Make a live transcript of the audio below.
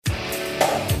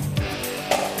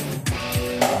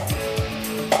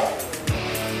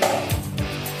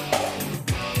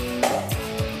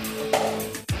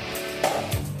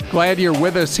Glad you're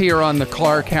with us here on the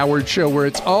Clark Howard Show, where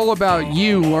it's all about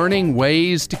you learning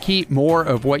ways to keep more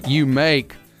of what you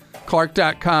make.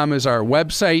 Clark.com is our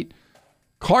website.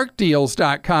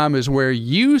 ClarkDeals.com is where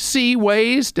you see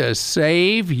ways to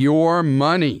save your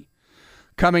money.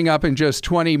 Coming up in just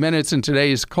 20 minutes in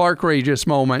today's Clarkrageous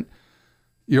Moment,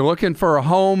 you're looking for a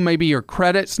home, maybe your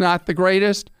credit's not the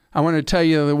greatest. I want to tell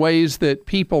you the ways that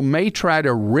people may try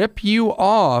to rip you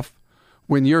off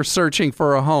when you're searching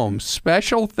for a home.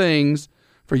 Special things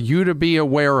for you to be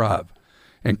aware of.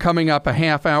 And coming up a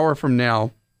half hour from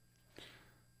now,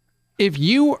 if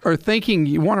you are thinking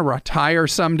you want to retire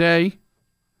someday,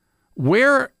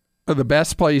 where are the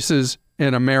best places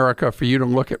in America for you to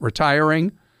look at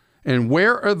retiring? And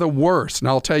where are the worst? And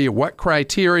I'll tell you what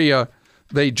criteria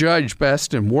they judge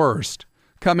best and worst.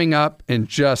 Coming up in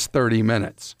just 30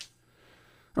 minutes.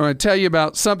 I'm going to tell you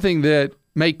about something that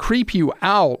may creep you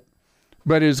out,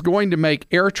 but is going to make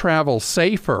air travel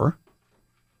safer.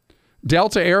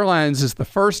 Delta Airlines is the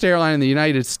first airline in the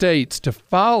United States to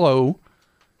follow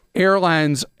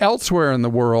airlines elsewhere in the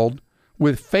world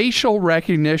with facial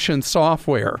recognition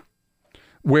software,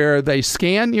 where they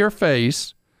scan your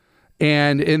face,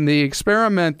 and in the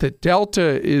experiment that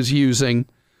Delta is using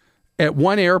at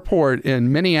one airport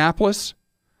in Minneapolis,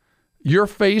 your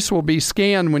face will be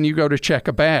scanned when you go to check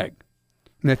a bag.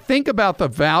 Now think about the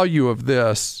value of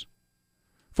this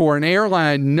for an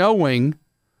airline knowing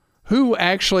who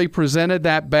actually presented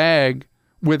that bag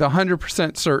with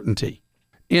 100% certainty.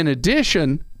 In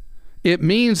addition, it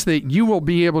means that you will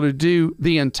be able to do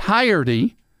the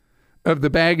entirety of the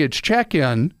baggage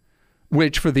check-in,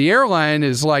 which for the airline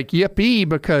is like yippee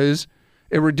because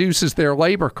it reduces their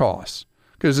labor costs.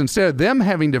 Because instead of them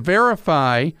having to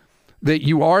verify that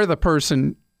you are the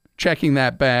person checking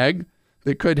that bag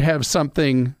that could have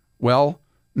something, well,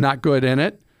 not good in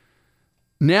it,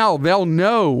 now they'll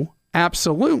know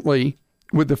absolutely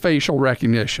with the facial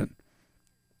recognition.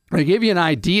 To give you an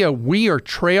idea, we are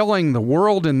trailing the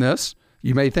world in this.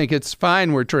 You may think it's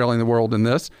fine we're trailing the world in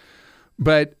this,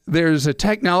 but there's a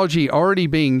technology already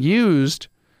being used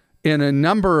in a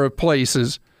number of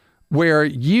places where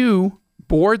you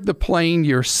board the plane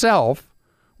yourself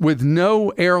with no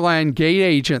airline gate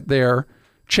agent there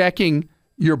checking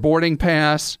your boarding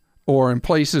pass, or in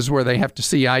places where they have to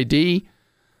see ID,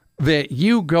 that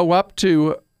you go up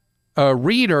to a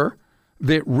reader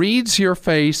that reads your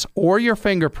face or your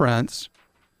fingerprints,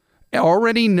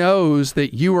 already knows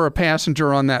that you are a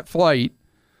passenger on that flight,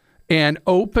 and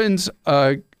opens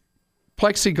a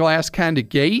plexiglass kind of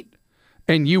gate,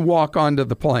 and you walk onto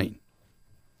the plane.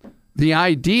 The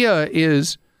idea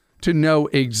is to know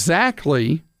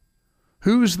exactly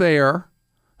who's there,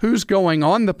 who's going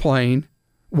on the plane,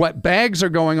 what bags are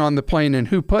going on the plane, and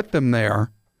who put them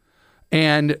there.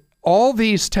 And all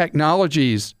these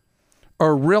technologies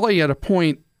are really at a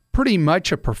point pretty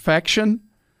much of perfection.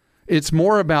 It's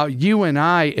more about you and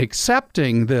I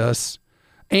accepting this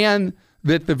and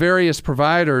that the various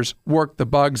providers work the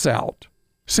bugs out.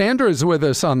 Sandra is with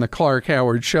us on the Clark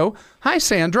Howard Show. Hi,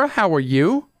 Sandra. How are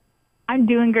you? I'm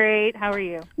doing great. How are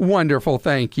you? Wonderful,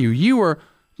 thank you. You were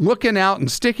looking out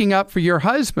and sticking up for your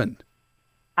husband.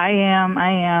 I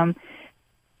am.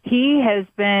 He has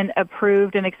been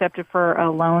approved and accepted for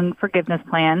a loan forgiveness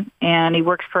plan, and he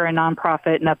works for a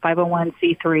nonprofit and a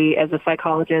 501c3 as a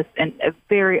psychologist in a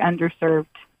very underserved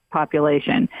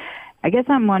population. I guess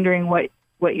I'm wondering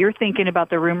what you're thinking about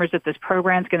the rumors that this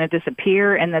program is going to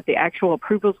disappear and that the actual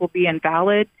approvals will be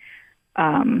invalid.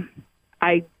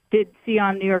 I did see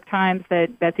on New York Times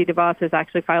that Betsy DeVos has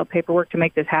actually filed paperwork to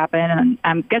make this happen, and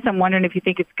I guess I'm wondering if you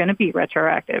think it's going to be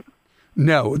retroactive.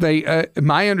 No,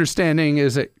 my understanding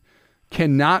is it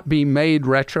cannot be made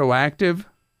retroactive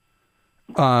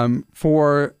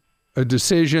for a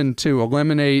decision to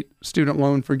eliminate student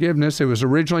loan forgiveness. It was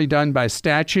originally done by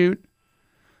statute,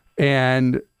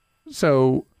 and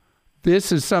so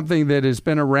this is something that has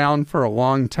been around for a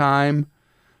long time,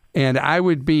 and I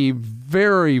would be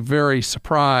very, very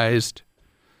surprised,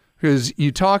 because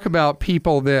you talk about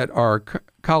people that are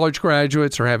college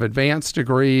graduates or have advanced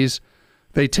degrees.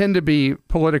 They tend to be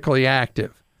politically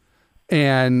active,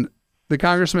 and the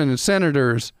congressmen and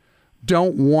senators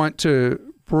don't want to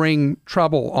bring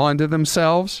trouble onto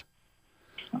themselves.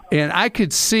 And I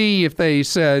could see if they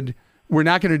said, we're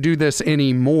not going to do this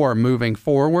anymore moving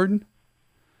forward.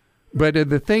 But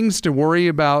the things to worry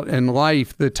about in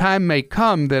life, the time may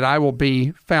come that I will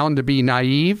be found to be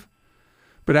naive.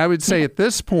 But I would say at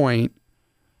this point,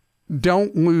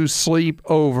 don't lose sleep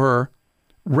over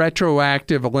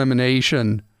retroactive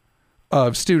elimination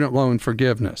of student loan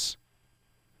forgiveness.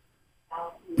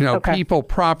 You know, Okay. People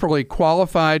properly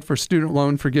qualified for student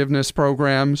loan forgiveness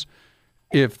programs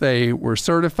if they were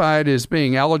certified as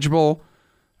being eligible.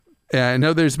 I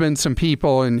know there's been some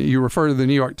people, and you refer to the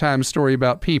New York Times story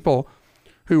about people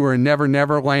who were in Never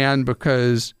Never Land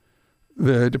because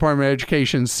the Department of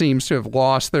Education seems to have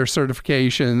lost their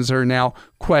certifications or now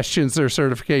questions their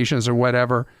certifications or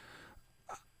whatever.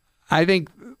 I think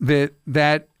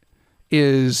that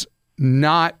is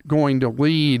not going to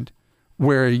lead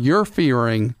where you're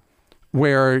fearing,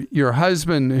 where your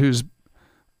husband, who's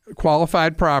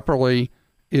qualified properly,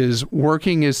 is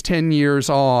working his 10 years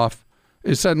off,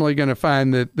 is suddenly going to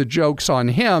find that the joke's on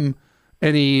him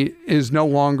and he is no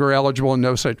longer eligible and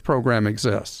no such program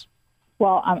exists.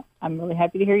 Well, I'm really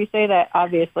happy to hear you say that,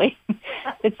 obviously.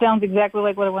 It sounds exactly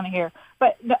like what I want to hear.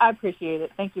 But I appreciate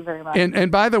it. Thank you very much.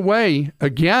 And by the way,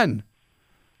 again,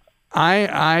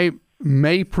 I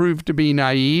may prove to be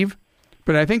naive,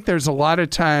 but I think there's a lot of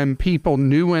time people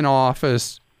new in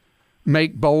office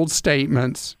make bold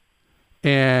statements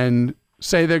and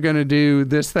say they're going to do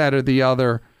this, that, or the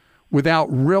other without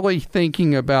really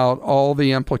thinking about all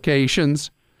the implications.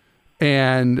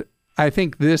 And I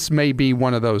think this may be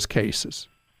one of those cases.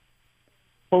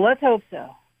 Well, let's hope so.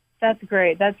 That's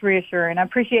great. That's reassuring. I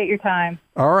appreciate your time.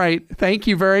 All right. Thank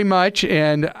you very much.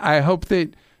 And I hope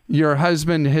that your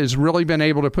husband has really been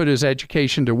able to put his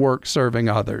education to work serving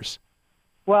others.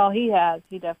 Well, he has.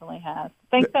 He definitely has.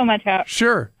 Thanks so much, Howard.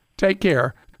 Sure. Take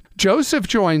care. Joseph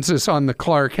joins us on the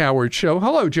Clark Howard Show.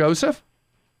 Hello, Joseph.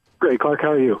 Great, Clark.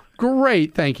 How are you?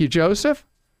 Great. Thank you, Joseph.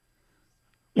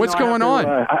 What's going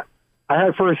on?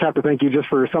 I first have to thank you just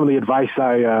for some of the advice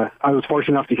I was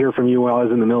fortunate enough to hear from you while I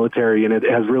was in the military, and it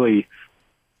has really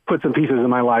put some pieces in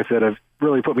my life that have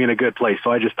really put me in a good place.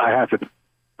 So I have to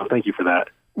thank you for that.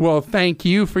 Well, thank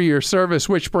you for your service.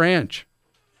 Which branch?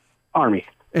 Army.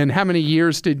 And how many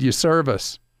years did you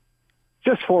service?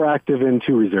 Just 4 active and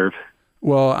 2 reserve.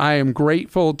 Well, I am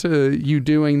grateful to you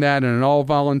doing that in an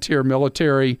all-volunteer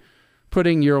military,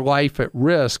 putting your life at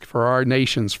risk for our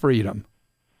nation's freedom.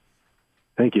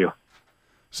 Thank you.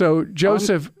 So,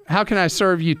 Joseph, how can I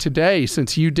serve you today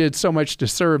since you did so much to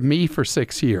serve me for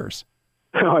 6 years?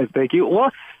 Oh, thank you.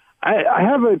 Well, I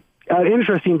have an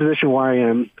interesting position where I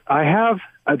am. I have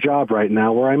a job right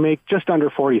now where I make just under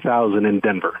 $40,000 in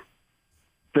Denver.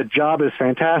 The job is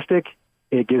fantastic.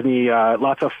 It gives me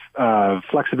lots of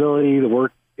flexibility. The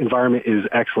work environment is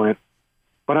excellent.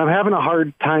 But I'm having a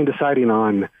hard time deciding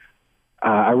on,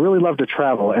 I really love to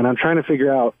travel, and I'm trying to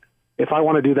figure out if I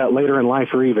want to do that later in life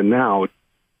or even now.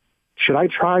 Should I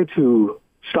try to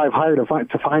strive higher to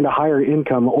find a higher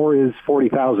income, or is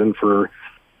 $40,000 for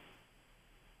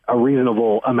a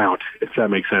reasonable amount, if that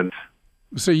makes sense?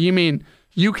 So you mean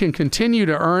you can continue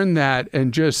to earn that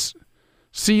and just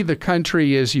see the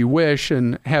country as you wish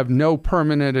and have no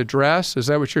permanent address? Is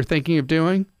that what you're thinking of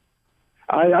doing?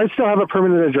 I still have a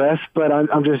permanent address, but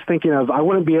I'm just thinking of, I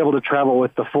wouldn't be able to travel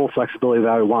with the full flexibility that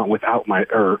I want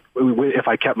if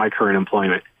I kept my current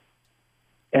employment.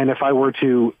 And if I were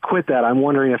to quit that, I'm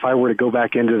wondering if I were to go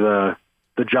back into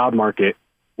the job market,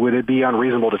 would it be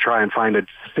unreasonable to try and find a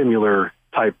similar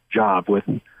type job with,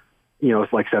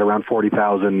 like I said, around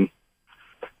 40,000,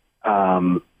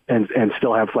 and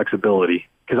still have flexibility?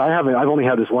 Because I've only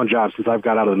had this one job since I've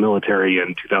got out of the military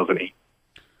in 2008.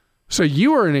 So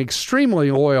you are an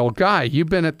extremely loyal guy. You've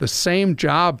been at the same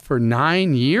job for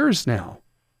 9 years now.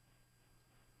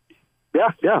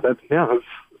 Yeah, that's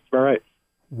all right.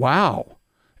 Wow.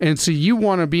 And so you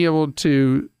want to be able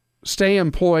to stay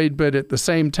employed, but at the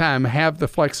same time have the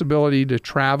flexibility to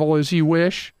travel as you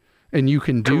wish, and you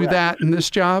can do that in this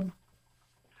job?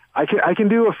 I can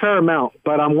do a fair amount,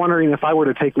 but I'm wondering if I were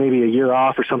to take maybe a year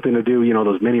off or something to do,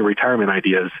 those mini retirement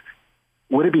ideas,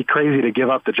 would it be crazy to give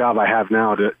up the job I have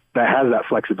now that has that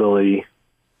flexibility?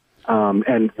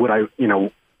 And would I,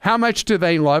 How much do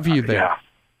they love you there? Yeah.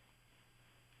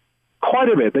 Quite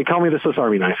a bit. They call me the Swiss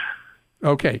Army knife.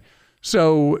 Okay.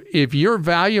 So if you're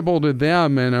valuable to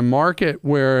them in a market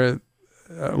where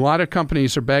a lot of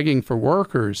companies are begging for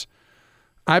workers,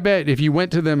 I bet if you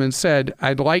went to them and said,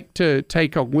 I'd like to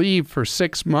take a leave for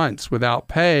 6 months without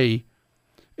pay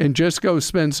and just go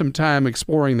spend some time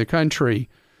exploring the country,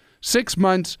 6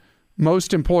 months,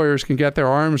 most employers can get their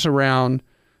arms around,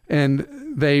 and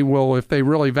they will, if they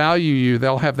really value you,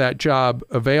 they'll have that job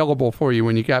available for you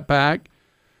when you get back.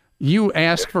 You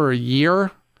ask for a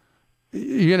year,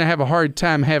 you're going to have a hard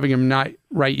time having them not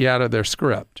write you out of their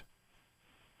script.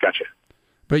 Gotcha.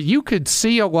 But you could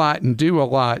see a lot and do a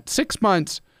lot. 6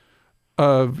 months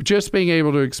of just being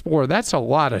able to explore, that's a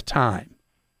lot of time.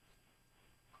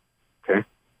 Okay.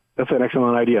 That's an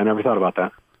excellent idea. I never thought about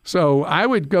that. So I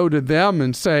would go to them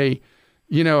and say,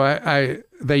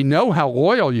 they know how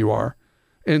loyal you are.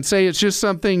 and say it's just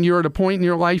something you're at a point in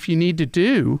your life you need to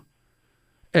do.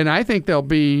 And I think they'll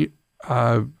be,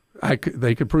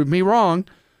 they could prove me wrong,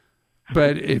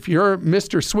 but if you're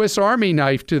Mr. Swiss Army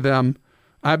knife to them,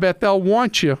 I bet they'll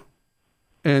want you,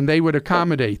 and they would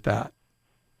accommodate that.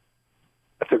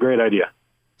 That's a great idea.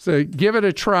 So give it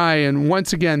a try. And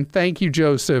once again, thank you,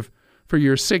 Joseph, for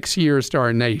your 6 years to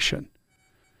our nation.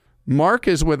 Mark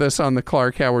is with us on the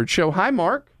Clark Howard Show. Hi,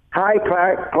 Mark. Hi,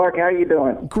 Clark. Clark, how are you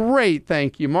doing? Great,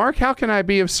 thank you. Mark, how can I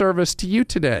be of service to you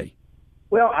today?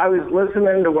 Well, I was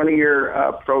listening to one of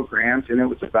your programs, and it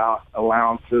was about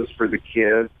allowances for the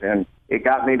kids, and it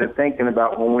got me to thinking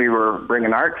about when we were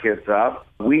bringing our kids up,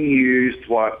 we used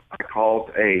what I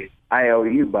called a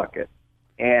IOU bucket.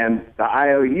 And the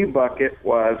IOU bucket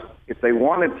was if they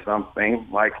wanted something,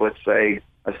 like let's say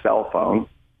a cell phone,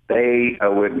 they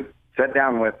would sit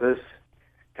down with us,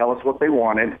 tell us what they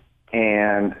wanted,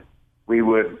 and we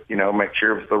would, make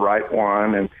sure it was the right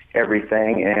one and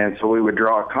everything. And so we would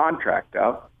draw a contract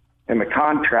up, and the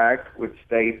contract would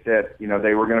state that,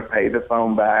 they were going to pay the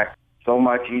phone back so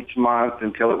much each month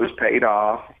until it was paid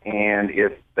off. And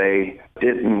if they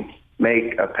didn't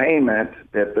make a payment,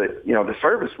 that the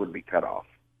service would be cut off.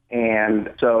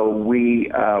 And so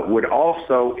we would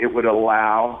also, it would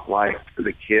allow, like, for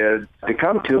the kids to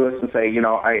come to us and say,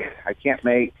 I can't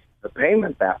make the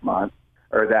payment that month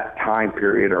or that time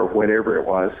period or whatever it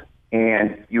was.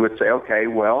 And you would say, okay,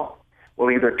 well,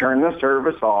 we'll either turn the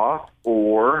service off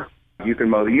or you can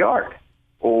mow the yard.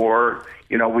 Or,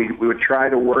 we would try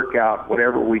to work out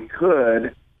whatever we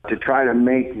could to try to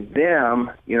make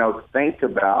them, think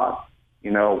about,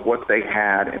 what they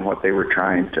had and what they were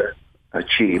trying to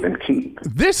achieve and keep.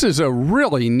 This is a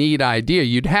really neat idea.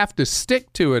 You'd have to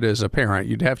stick to it as a parent.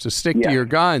 You'd have to stick to your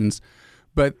guns.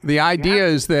 But the idea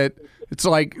is that it's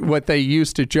like what they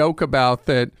used to joke about,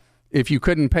 that if you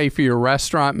couldn't pay for your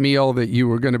restaurant meal, that you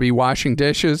were going to be washing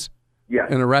dishes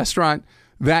in a restaurant.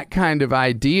 That kind of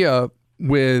idea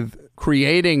with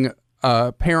creating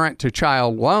a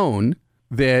parent-to-child loan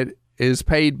that is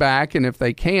paid back, and if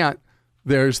they can't,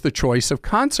 there's the choice of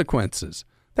consequences.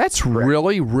 That's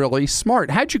really, really smart.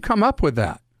 How'd you come up with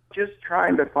that? Just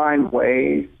trying to find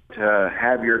ways to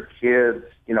have your kids,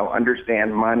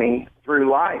 understand money through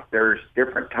life. There's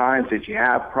different times that you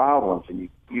have problems, and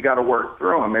you got to work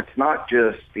through them. It's not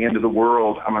just the end of the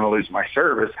world, I'm going to lose my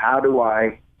service. How do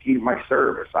I keep my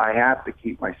service? I have to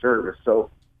keep my service. So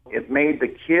it made the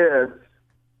kids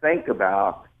think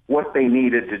about what they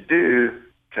needed to do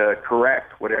to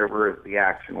correct whatever the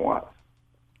action was.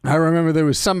 I remember there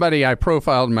was somebody I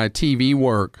profiled in my TV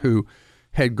work who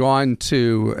had gone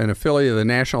to an affiliate of the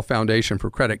National Foundation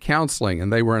for Credit Counseling,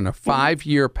 and they were in a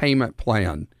 5-year payment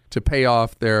plan to pay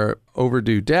off their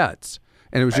overdue debts.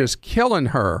 And it was just killing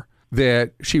her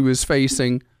that she was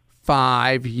facing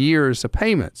 5 years of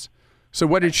payments. So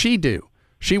what did she do?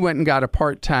 She went and got a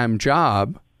part-time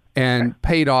job and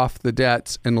paid off the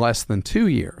debts in less than 2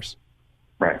 years.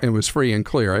 Right. It was free and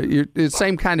clear. It's the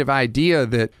same kind of idea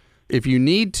that if you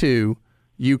need to,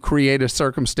 you create a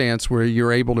circumstance where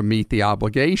you're able to meet the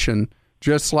obligation,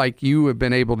 just like you have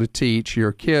been able to teach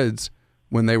your kids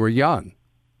when they were young.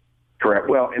 Correct.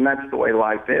 Well, and that's the way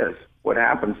life is. What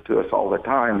happens to us all the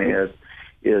time is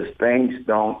things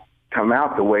don't come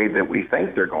out the way that we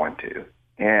think they're going to.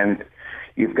 And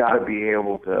you've got to be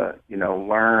able to,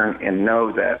 learn and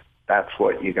know that that's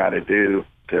what you got to do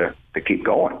to keep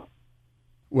going.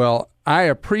 Well, I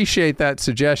appreciate that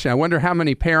suggestion. I wonder how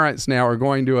many parents now are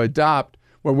going to adopt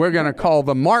what we're going to call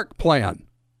the Mark plan.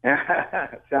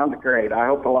 Sounds great. I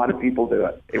hope a lot of people do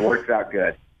it. It works out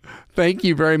good. Thank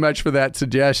you very much for that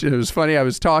suggestion. It was funny. I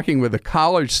was talking with a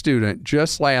college student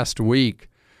just last week.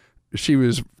 She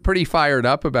was pretty fired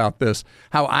up about this,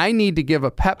 how I need to give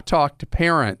a pep talk to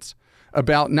parents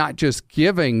about not just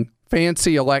giving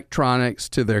fancy electronics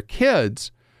to their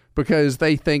kids, because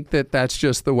they think that that's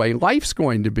just the way life's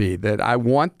going to be, that I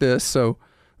want this, so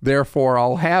therefore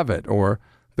I'll have it, or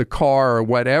the car, or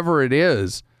whatever it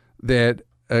is that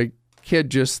a kid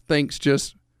just thinks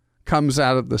just comes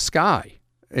out of the sky.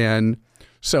 And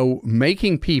so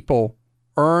making people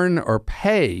earn or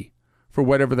pay for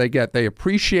whatever they get, they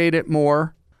appreciate it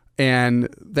more,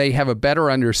 and they have a better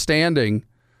understanding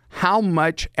how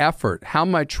much effort, how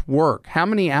much work, how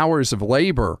many hours of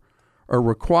labor are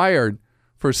required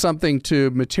for something to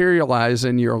materialize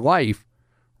in your life,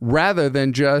 rather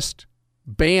than just,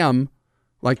 bam,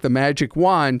 like the magic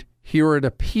wand, here it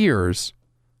appears.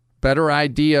 Better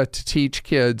idea to teach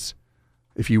kids,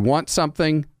 if you want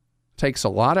something, takes a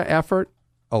lot of effort,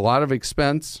 a lot of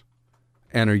expense,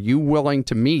 and are you willing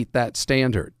to meet that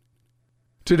standard?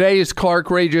 Today's Clark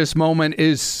Rageous Moment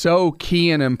is so key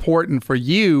and important for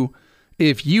you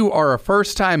If you are a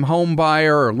first-time home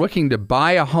buyer or looking to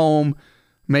buy a home,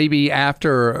 maybe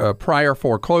after a prior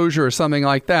foreclosure or something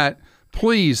like that,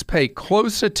 please pay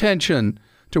close attention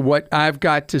to what I've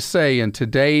got to say in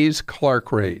today's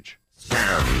Clark Rage.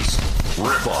 Scams,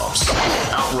 rip-offs,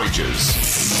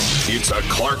 outrages. It's a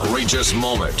Clark Rageous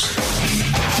moment.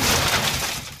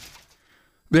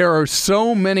 There are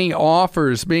so many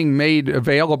offers being made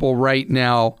available right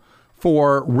now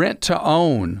for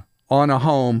rent-to-own on a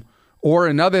home or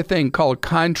another thing called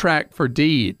contract for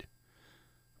deed.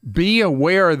 Be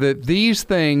aware that these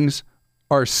things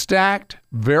are stacked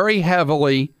very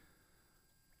heavily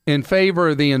in favor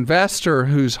of the investor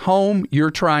whose home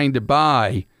you're trying to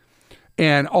buy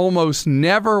and almost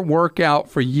never work out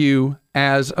for you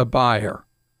as a buyer.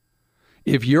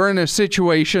 If you're in a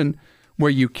situation where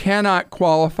you cannot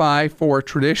qualify for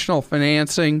traditional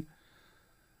financing,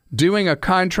 doing a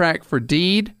contract for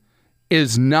deed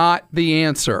is not the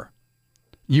answer.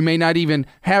 You may not even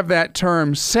have that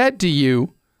term said to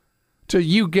you till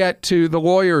you get to the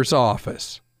lawyer's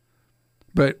office.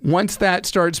 But once that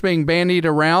starts being bandied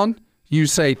around, you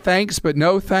say, thanks, but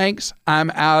no thanks,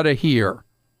 I'm out of here.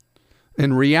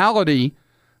 In reality,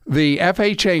 the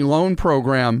FHA loan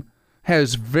program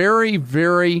has very,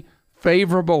 very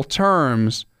favorable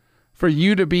terms for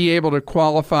you to be able to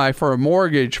qualify for a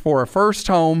mortgage for a first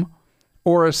home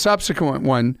or a subsequent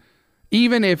one,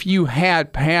 even if you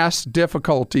had past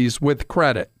difficulties with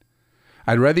credit.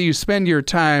 I'd rather you spend your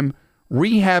time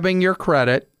rehabbing your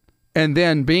credit and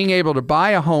then being able to buy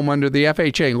a home under the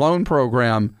FHA loan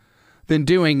program than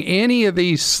doing any of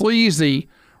these sleazy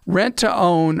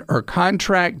rent-to-own or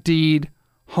contract deed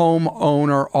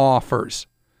homeowner offers.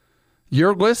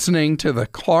 You're listening to The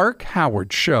Clark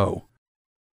Howard Show.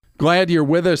 Glad you're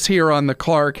with us here on The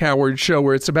Clark Howard Show,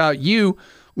 where it's about you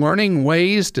learning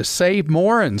ways to save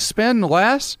more and spend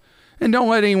less, and don't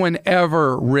let anyone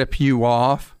ever rip you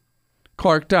off.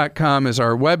 Clark.com is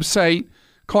our website.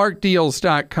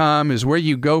 ClarkDeals.com is where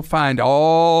you go find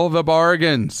all the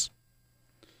bargains.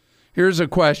 Here's a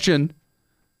question.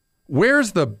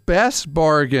 Where's the best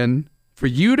bargain for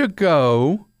you to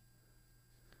go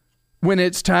when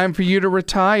it's time for you to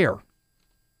retire?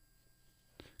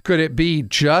 Could it be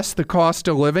just the cost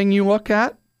of living you look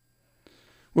at?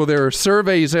 Well, there are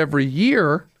surveys every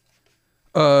year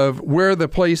of where the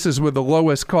places with the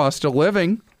lowest cost of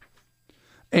living,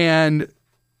 and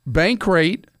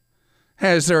Bankrate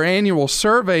has their annual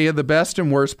survey of the best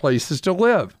and worst places to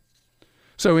live.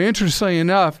 So interestingly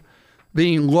enough,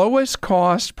 the lowest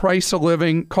cost of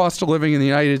living in the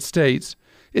United States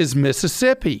is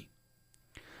Mississippi.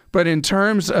 But in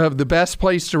terms of the best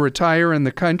place to retire in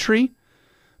the country,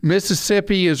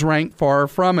 Mississippi is ranked far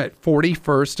from it,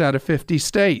 41st out of 50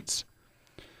 states.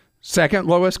 Second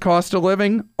lowest cost of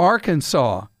living,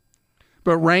 Arkansas,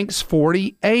 but ranks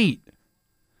 48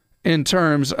 in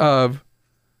terms of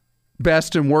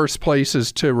best and worst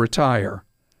places to retire.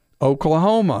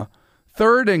 Oklahoma,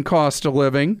 third in cost of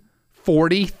living,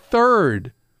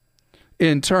 43rd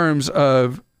in terms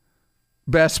of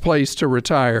best place to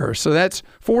retire. So that's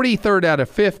 43rd out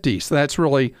of 50. So that's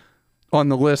really on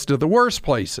the list of the worst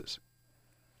places.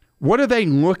 What are they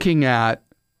looking at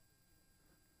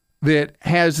that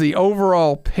has the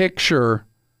overall picture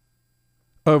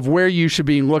of where you should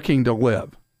be looking to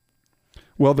live?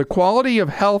 Well, the quality of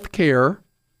health care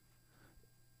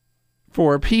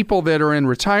for people that are in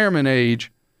retirement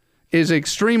age is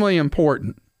extremely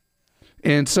important.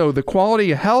 And so the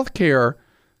quality of health care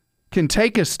can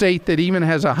take a state that even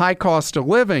has a high cost of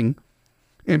living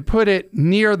and put it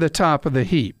near the top of the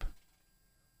heap.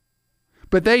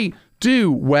 But they do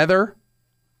weather,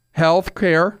 health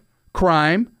care,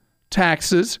 crime,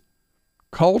 taxes,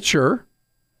 culture,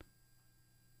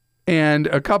 and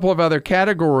a couple of other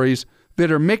categories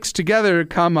that are mixed together to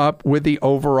come up with the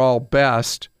overall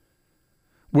best,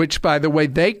 which, by the way,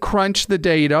 they crunch the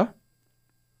data,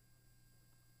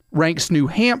 ranks New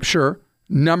Hampshire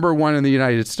number 1 in the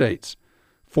United States.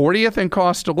 40th in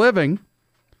cost of living,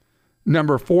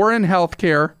 number 4 in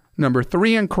healthcare, number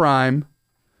 3 in crime,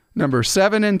 number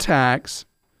 7 in tax,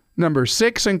 number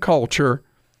 6 in culture.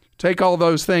 Take all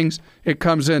those things, it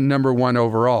comes in number 1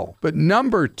 overall. But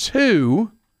number 2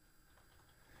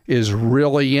 is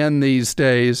really in these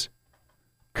days,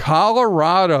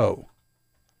 Colorado.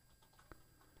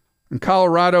 And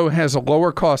Colorado has a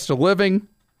lower cost of living,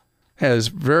 has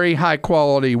very high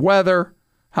quality weather,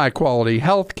 high quality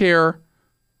health care,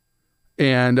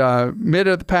 and mid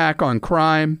of the pack on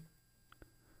crime,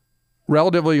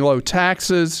 relatively low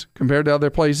taxes compared to other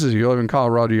places. You live in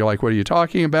Colorado, you're like, what are you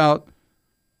talking about?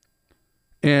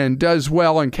 And does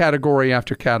well in category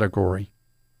after category.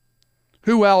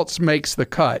 Who else makes the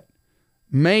cut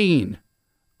Maine,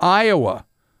 Iowa,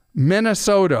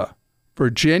 Minnesota,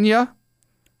 Virginia,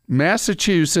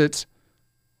 Massachusetts,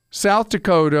 South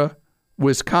Dakota,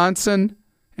 Wisconsin,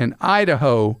 and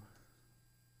Idaho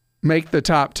make the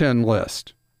top 10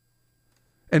 list.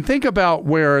 And think about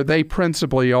where they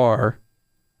principally are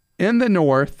in the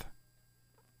north.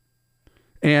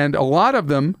 And a lot of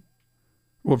them,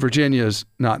 well, Virginia's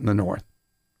not in the north,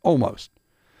 almost.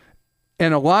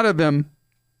 And a lot of them,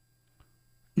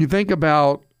 you think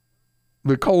about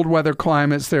the cold weather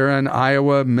climates there in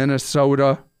Iowa,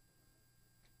 Minnesota,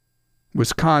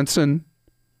 Wisconsin,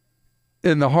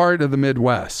 in the heart of the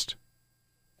Midwest.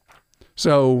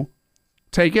 So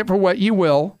take it for what you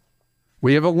will.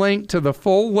 We have a link to the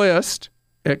full list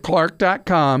at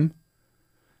Clark.com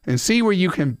and see where you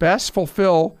can best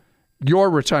fulfill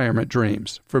your retirement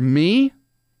dreams. For me,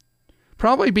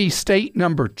 probably be state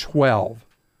number 12,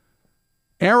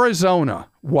 Arizona.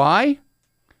 Why?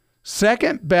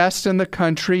 Second best in the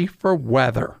country for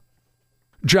weather.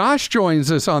 Josh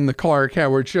joins us on the Clark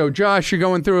Howard Show. Josh, you're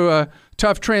going through a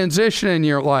tough transition in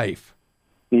your life.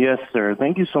 Yes, sir.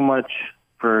 Thank you so much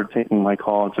for taking my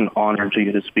call. It's an honor to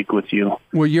get to speak with you.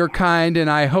 Well, you're kind, and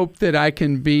I hope that I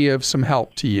can be of some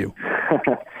help to you.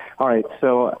 All right.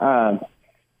 So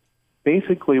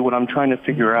basically what I'm trying to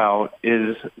figure out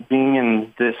is being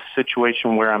in this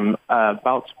situation where I'm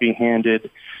about to be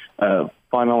handed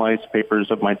finalized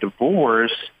papers of my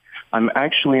divorce. I'm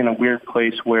actually in a weird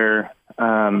place where,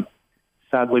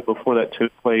 sadly, before that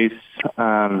took place,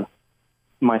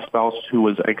 my spouse, who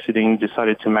was exiting,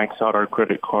 decided to max out our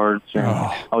credit cards. And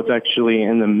I was actually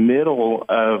in the middle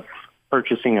of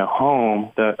purchasing a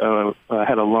home that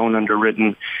had a loan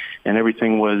underwritten, and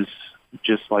everything was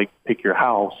just like, pick your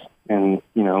house and,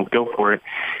 go for it.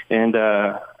 And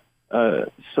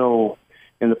so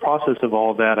in the process of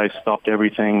all that, I stopped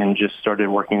everything and just started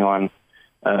working on,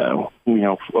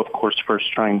 of course,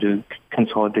 first trying to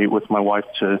consolidate with my wife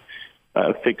to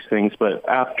fix things. But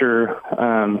after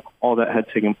all that had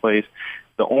taken place,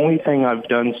 the only thing I've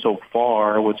done so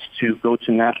far was to go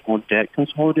to National Debt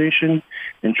Consolidation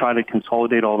and try to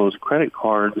consolidate all those credit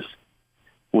cards,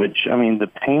 which,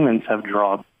 the payments have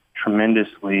dropped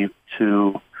tremendously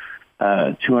to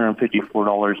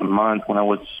 $254 a month when I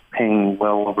was paying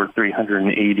well over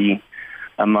 $380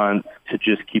 a month to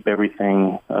just keep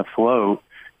everything afloat.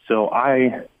 So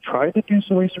I tried to do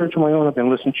some research on my own. I've been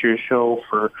listening to your show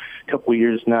for a couple of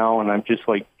years now, and I'm just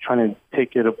trying to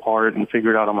take it apart and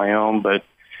figure it out on my own. But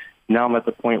now I'm at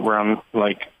the point where I'm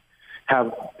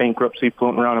have bankruptcy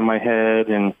floating around in my head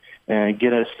and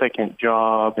get a second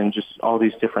job and just all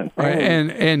these different things. Right.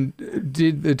 And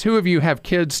did the two of you have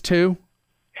kids too?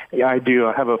 Yeah, I do.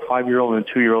 I have a 5-year-old and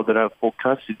a 2-year-old that I have full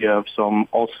custody of. So I'm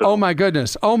also. Oh my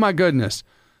goodness.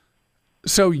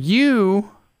 So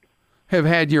you have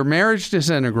had your marriage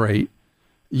disintegrate.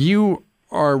 You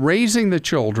are raising the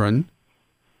children,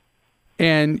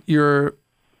 and your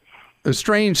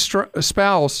estranged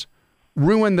spouse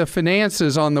ruined the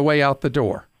finances on the way out the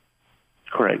door.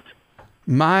 Correct.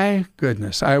 My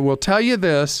goodness. I will tell you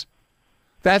this.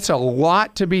 That's a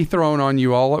lot to be thrown on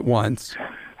you all at once.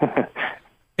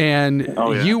 And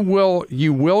you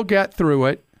will get through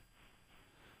it.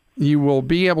 You will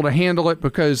be able to handle it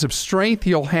because of strength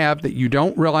you'll have that you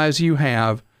don't realize you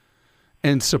have,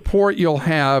 and support you'll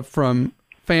have from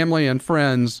family and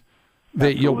friends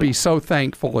that you'll be so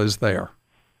thankful is there.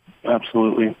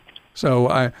 Absolutely.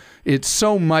 So it's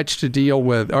so much to deal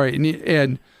with. All right,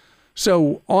 and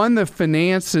so on the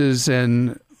finances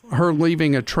and her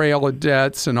leaving a trail of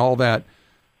debts and all that,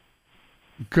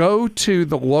 go to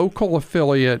the local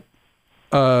affiliate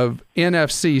of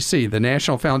NFCC, the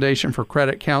National Foundation for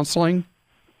Credit Counseling.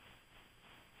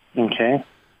 Okay.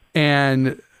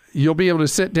 And you'll be able to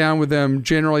sit down with them.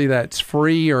 Generally, that's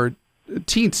free or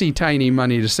teensy tiny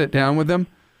money to sit down with them.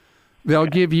 They'll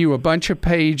give you a bunch of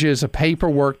pages of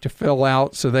paperwork to fill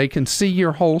out so they can see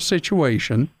your whole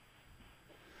situation.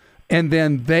 And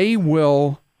then they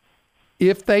will,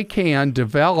 if they can,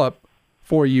 develop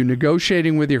for you,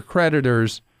 negotiating with your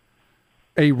creditors,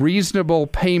 a reasonable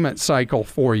payment cycle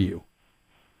for you.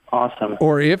 Awesome.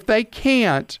 Or if they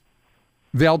can't,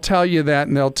 they'll tell you that,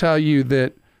 and they'll tell you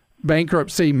that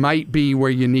bankruptcy might be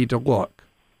where you need to look.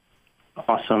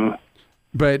 Awesome.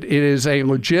 But it is a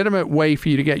legitimate way for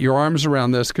you to get your arms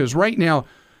around this, because right now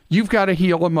you've got to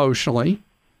heal emotionally.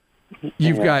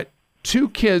 You've got 2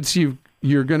 kids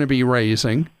you're going to be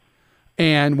raising,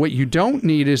 and what you don't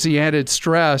need is the added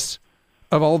stress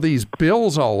of all these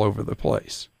bills all over the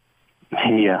place.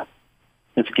 Yeah,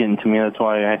 it's getting to me. That's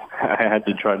why I had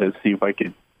to try to see if I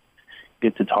could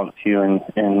get to talk to you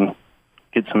and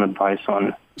get some advice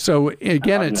on. So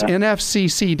again, it's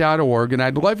nfcc.org, and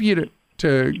I'd love you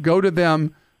to go to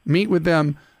them, meet with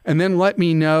them, and then let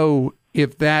me know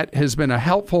if that has been a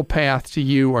helpful path to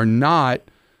you or not,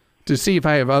 to see if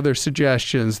I have other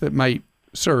suggestions that might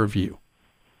serve you.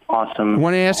 Awesome. I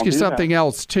want to ask you something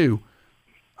else, too.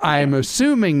 I'm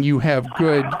assuming you have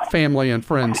good family and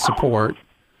friends support.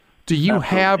 Do you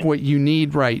have what you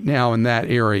need right now in that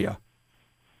area?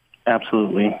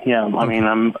 Absolutely. Yeah. I mean,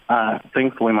 I'm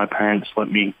thankfully my parents let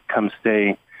me come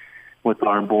stay with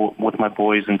with my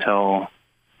boys until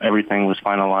everything was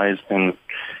finalized,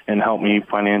 and help me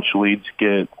financially to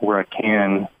get where I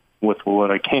can with what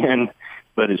I can.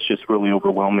 But it's just really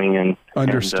overwhelming. And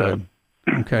understood.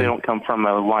 Okay. They don't come from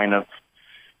a line of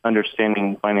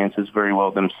understanding finances very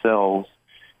well themselves,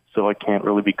 so I can't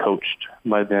really be coached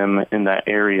by them in that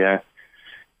area.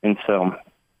 And so,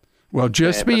 well,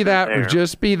 just be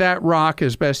that rock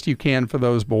as best you can for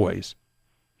those boys.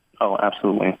 Oh,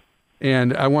 absolutely.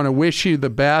 And I want to wish you the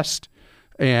best.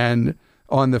 And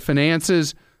on the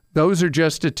finances, those are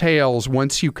just details.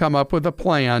 Once you come up with a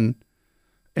plan,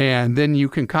 and then you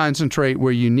can concentrate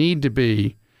where you need to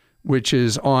be, which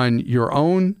is on your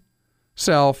own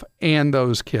self and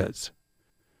those kids.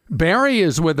 Barry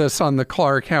is with us on the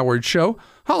Clark Howard Show.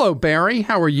 Hello, Barry.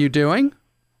 How are you doing?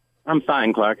 I'm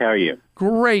fine, Clark. How are you?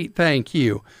 Great, thank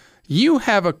you. You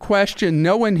have a question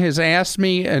no one has asked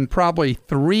me in probably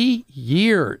 3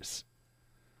 years.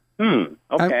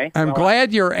 Okay. I'm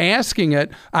glad you're asking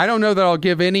it. I don't know that I'll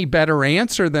give any better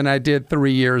answer than I did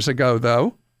 3 years ago,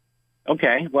 though.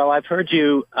 Okay. Well, I've heard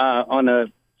you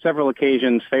on several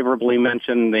occasions favorably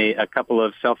mention a couple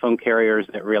of cell phone carriers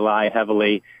that rely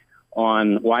heavily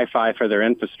on Wi-Fi for their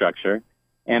infrastructure.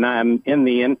 And I'm in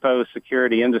the info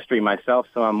security industry myself,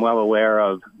 so I'm well aware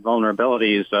of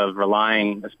vulnerabilities of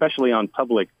relying, especially on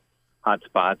public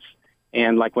hotspots.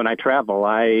 And like when I travel,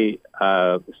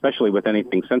 especially with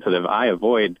anything sensitive, I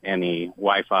avoid any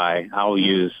Wi-Fi. I'll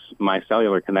use my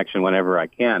cellular connection whenever I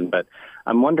can. But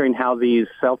I'm wondering how these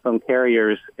cell phone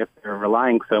carriers, if they're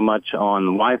relying so much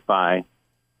on Wi-Fi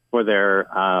for their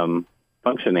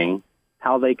functioning,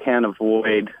 how they can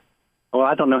avoid. Well,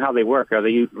 I don't know how they work. Are they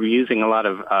using a lot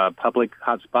of public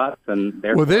hotspots? And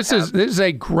well, this is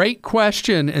a great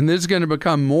question, and this is going to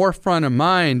become more front of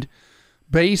mind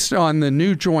based on the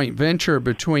new joint venture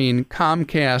between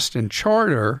Comcast and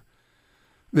Charter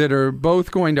that are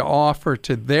both going to offer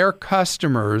to their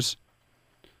customers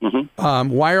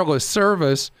wireless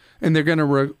service, and they're going to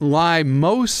rely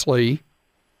mostly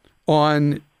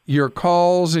on your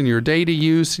calls and your data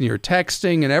use and your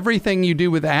texting and everything you do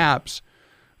with apps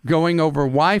going over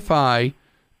Wi-Fi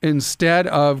instead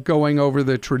of going over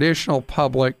the traditional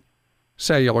public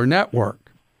cellular network.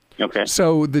 Okay.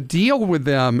 So the deal with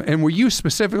them, and were you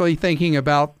specifically thinking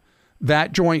about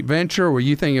that joint venture? Or were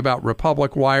you thinking about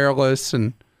Republic Wireless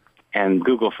and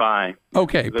Google Fi?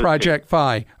 Okay, Project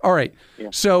Fi. All right. Yeah.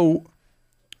 So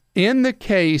in the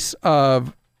case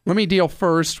of, let me deal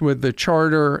first with the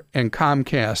Charter and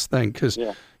Comcast thing, because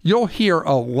you'll hear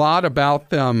a lot about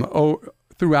them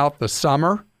throughout the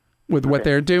summer with what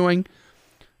they're doing.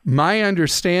 My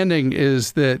understanding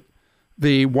is that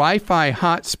the Wi-Fi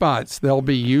hotspots they'll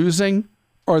be using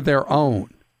are their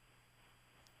own,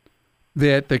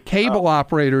 that the cable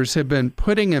operators have been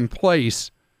putting in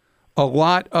place a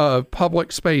lot of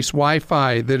public space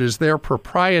Wi-Fi that is their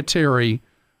proprietary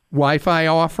Wi-Fi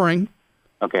offering.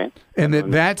 Okay. And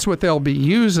that's what they'll be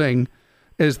using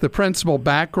as the principal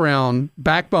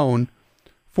backbone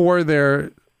for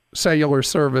their cellular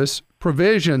service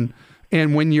provision.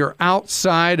 And when you're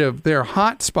outside of their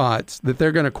hotspots that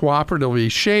they're going to cooperatively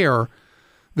share,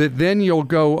 that then you'll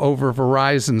go over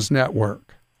Verizon's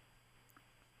network.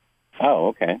 Oh,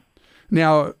 okay.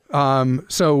 Now,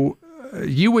 so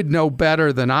you would know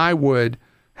better than I would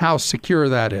how secure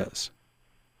that is.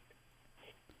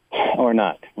 Or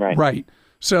not, right. Right.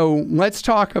 So let's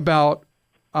talk about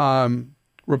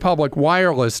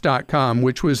RepublicWireless.com,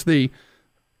 which was the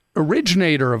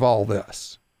originator of all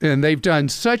this. And they've done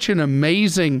such an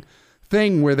amazing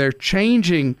thing where they're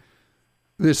changing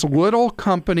this little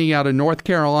company out of North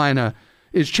Carolina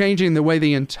is changing the way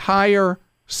the entire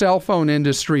cell phone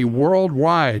industry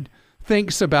worldwide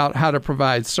thinks about how to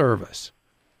provide service.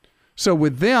 So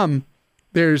with them,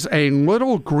 there's a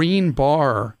little green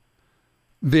bar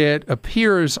that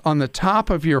appears on the top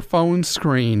of your phone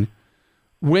screen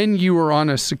when you are on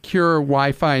a secure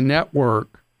Wi-Fi network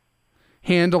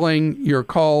handling your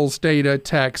calls, data,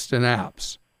 text, and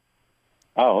apps.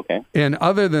 Oh, okay. And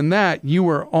other than that, you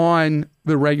are on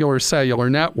the regular cellular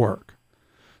network.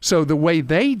 So the way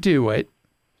they do it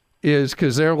is,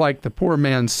 because they're like the poor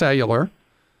man's cellular,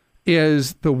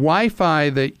 is the Wi-Fi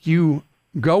that you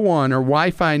go on, or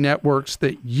Wi-Fi networks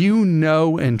that you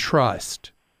know and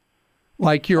trust,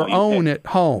 like your own at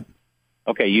home.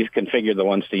 Okay, you configure the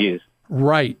ones to use.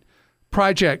 Right.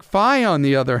 Project Fi, on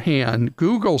the other hand,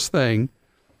 Google's thing,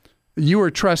 you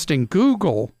are trusting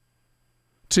Google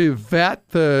to vet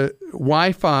the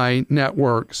Wi-Fi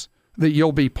networks that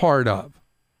you'll be part of.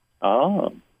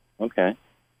 Oh, okay.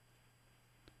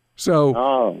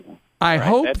 So I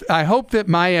hope that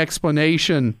my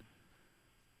explanation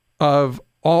of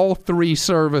all three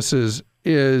services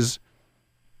is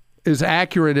as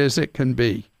accurate as it can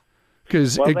be.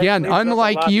 Because, again,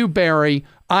 unlike you, Barry,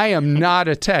 I am not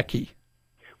a techie.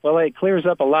 Well, it clears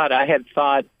up a lot. I had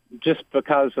thought, just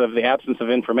because of the absence of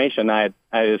information, I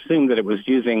assumed that it was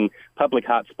using public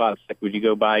hotspots, like would you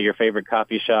go by your favorite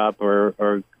coffee shop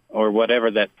or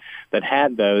whatever that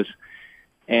had those.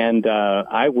 And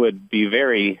I would be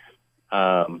very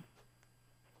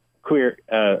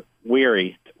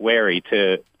wary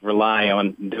to rely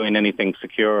on doing anything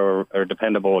secure or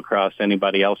dependable across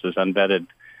anybody else's unvetted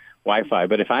Wi-Fi.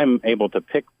 But if I'm able to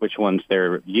pick which ones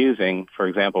they're using, for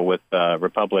example, with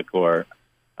Republic or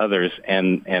others,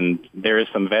 and there is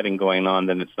some vetting going on,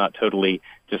 then it's not totally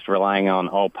just relying on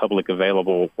all public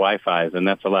available Wi-Fis, and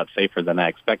that's a lot safer than I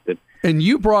expected. And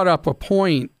you brought up a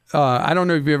point, I don't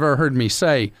know if you've ever heard me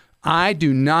say, I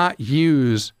do not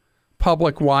use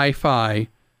public Wi-Fi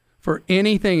for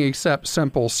anything except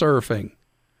simple surfing,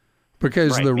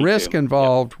 because the risk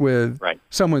involved with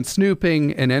someone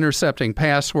snooping and intercepting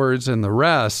passwords and the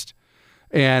rest,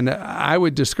 and I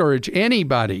would discourage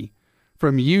anybody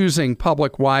from using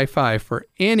public Wi-Fi for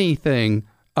anything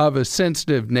of a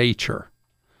sensitive nature.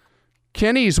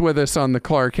 Kenny's with us on the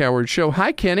Clark Howard Show.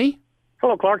 Hi, Kenny.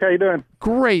 Hello, Clark. How you doing?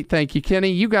 Great, thank you, Kenny.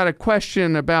 You got a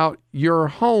question about your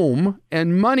home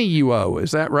and money you owe.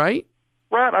 Is that right?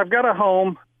 Right. I've got a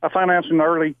home. I financed in the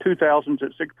early 2000s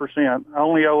at 6%. I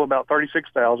only owe about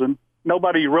 $36,000.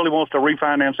 Nobody really wants to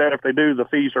refinance that. If they do, the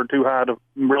fees are too high to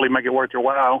really make it worth your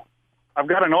while. I've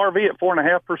got an RV at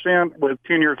 4.5% with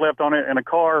 10 years left on it, and a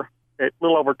car at a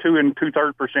little over 2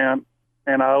 2/3%,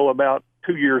 and I owe about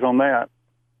 2 years on that.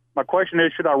 My question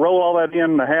is, should I roll all that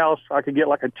in the house? I could get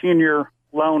like a 10-year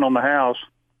loan on the house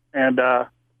and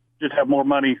just have more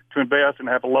money to invest and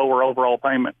have a lower overall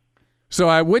payment. So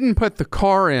I wouldn't put the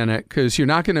car in it because you're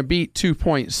not going to beat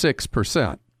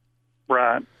 2.6%.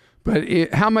 Right.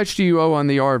 But how much do you owe on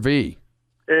the RV?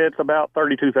 It's about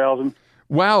 $32,000.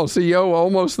 Wow, so you owe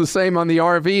almost the same on the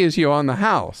RV as you on the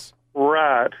house.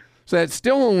 Right. So that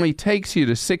still only takes you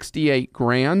to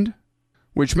 $68,000,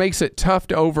 which makes it tough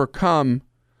to overcome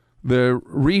the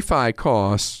refi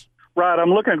costs. Right.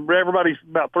 I'm looking at everybody's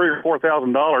about $3,000 or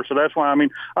 $4,000. So that's why, I mean,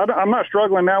 I'm not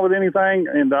struggling now with anything,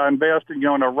 and I invested, in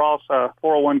a Roth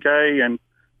 401k and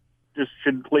just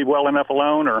should leave well enough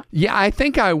alone. Or yeah, I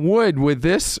think I would, with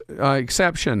this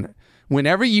exception.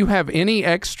 Whenever you have any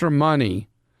extra money,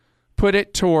 put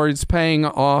it towards paying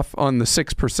off on the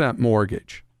 6%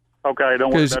 mortgage. Okay,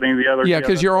 don't worry about any of the others. Yeah,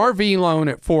 because your RV loan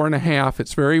at 4.5%,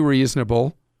 it's very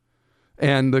reasonable,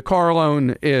 and the car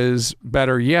loan is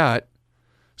better yet.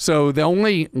 So the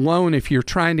only loan, if you're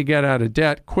trying to get out of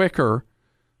debt quicker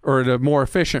or at a more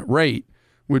efficient rate,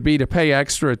 would be to pay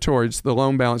extra towards the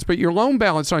loan balance. But your loan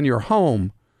balance on your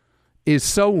home is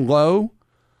so low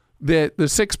that the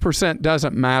 6%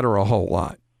 doesn't matter a whole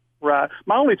lot. Right.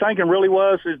 My only thinking really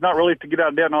is not really to get out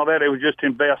of debt and all that. It was just to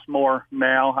invest more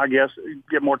now, I guess,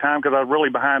 get more time, because I was really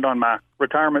behind on my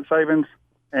retirement savings.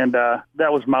 And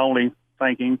that was my only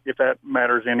thinking, if that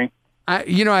matters any.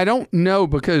 I don't know,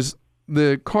 because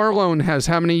the car loan has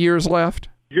how many years left?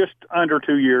 Just under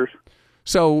 2 years.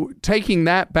 So taking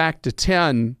that back to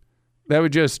 10, that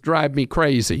would just drive me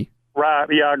crazy. Right.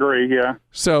 Yeah, I agree. Yeah.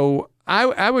 So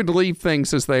I would leave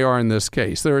things as they are in this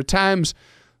case. There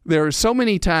are so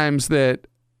many times that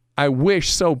I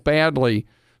wish so badly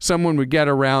someone would get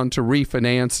around to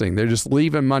refinancing. They're just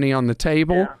leaving money on the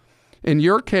table. Yeah. In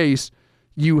your case,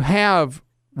 you have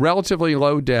relatively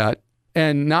low debt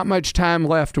and not much time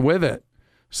left with it.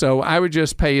 So I would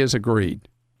just pay as agreed.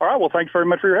 All right. Well, thanks very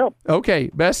much for your help. Okay.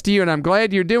 Best to you. And I'm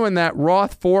glad you're doing that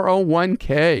Roth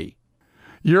 401k.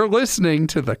 You're listening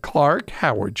to The Clark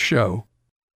Howard Show.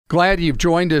 Glad you've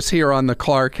joined us here on The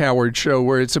Clark Howard Show,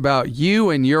 where it's about you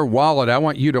and your wallet. I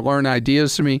want you to learn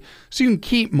ideas from me so you can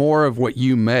keep more of what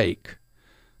you make.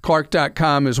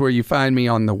 Clark.com is where you find me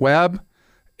on the web,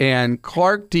 and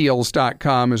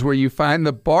ClarkDeals.com is where you find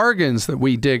the bargains that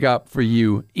we dig up for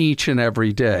you each and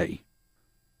every day.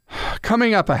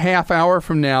 Coming up a half hour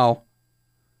from now,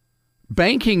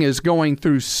 banking is going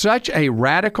through such a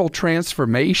radical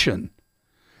transformation,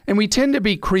 and we tend to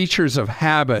be creatures of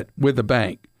habit with the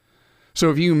bank. So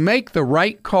if you make the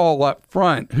right call up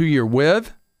front who you're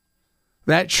with,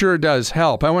 that sure does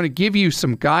help. I want to give you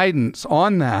some guidance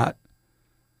on that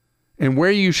and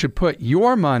where you should put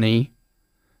your money,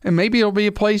 and maybe it'll be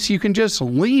a place you can just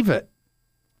leave it.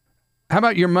 How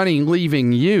about your money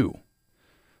leaving you?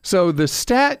 So the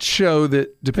stats show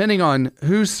that depending on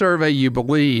whose survey you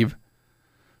believe,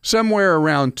 somewhere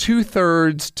around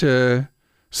 2/3 to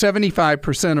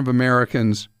 75% of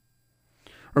Americans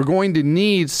are going to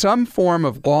need some form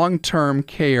of long-term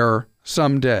care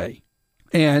someday.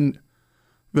 And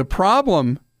the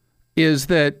problem is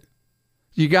that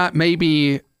you got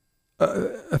maybe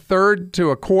a third to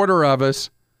a quarter of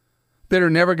us that are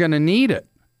never going to need it.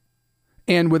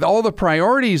 And with all the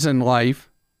priorities in life,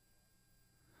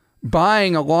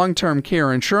 buying a long-term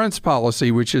care insurance policy,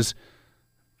 which is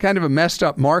kind of a messed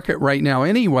up market right now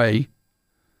anyway,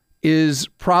 is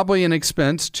probably an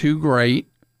expense too great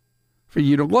for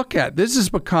you to look at. This has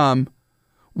become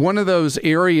one of those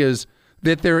areas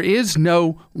that there is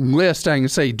no list. I can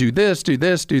say, do this, do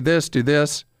this, do this, do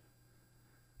this.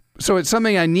 So it's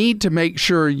something I need to make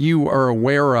sure you are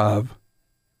aware of,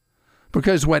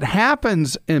 because what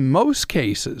happens in most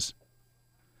cases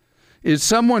is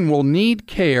someone will need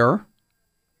care.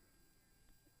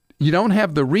 You don't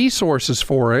have the resources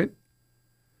for it,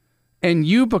 and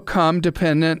you become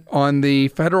dependent on the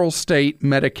federal state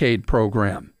Medicaid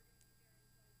program.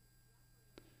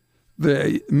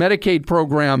 The Medicaid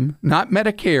program, not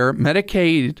Medicare,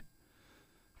 Medicaid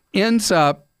ends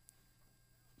up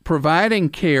providing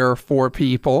care for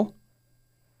people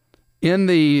in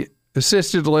the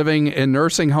assisted living and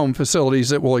nursing home facilities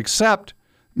that will accept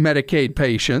Medicaid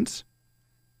patients,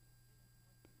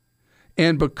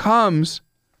 and becomes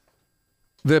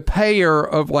the payer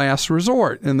of last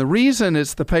resort. And the reason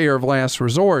it's the payer of last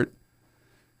resort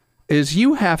is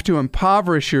you have to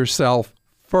impoverish yourself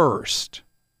first.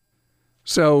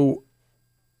 So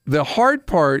the hard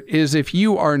part is if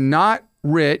you are not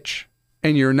rich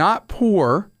and you're not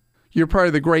poor, you're part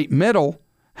of the great middle,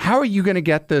 how are you going to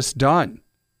get this done?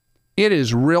 It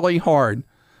is really hard.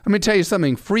 Let me tell you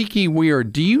something freaky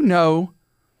weird. Do you know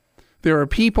there are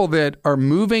people that are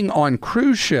moving on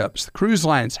cruise ships? The cruise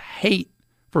lines hate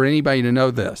for anybody to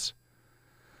know this.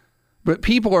 But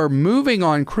people are moving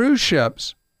on cruise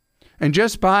ships and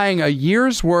just buying a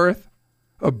year's worth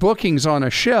of bookings on a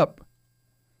ship.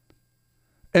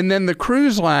 And then the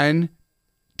cruise line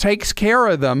takes care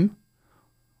of them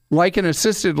like an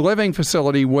assisted living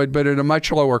facility would, but at a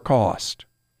much lower cost.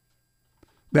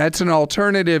 That's an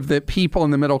alternative that people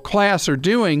in the middle class are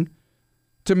doing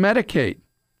to Medicaid.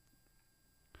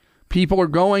 People are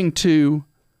going to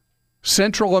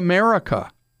Central America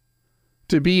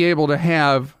to be able to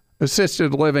have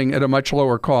assisted living at a much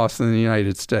lower cost than the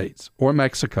United States or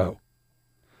Mexico.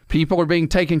 People are being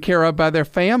taken care of by their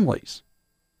families.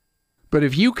 But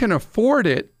if you can afford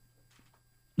it,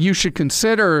 you should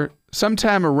consider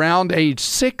sometime around age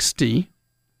 60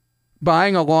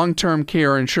 buying a long-term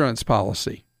care insurance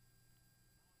policy.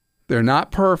 They're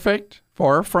not perfect,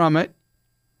 far from it.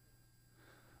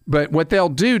 But what they'll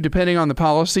do, depending on the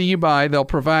policy you buy, they'll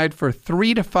provide for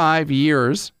 3 to 5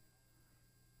 years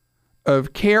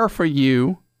of care for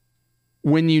you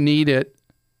when you need it.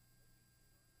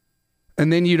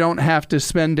 And then you don't have to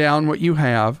spend down what you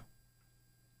have.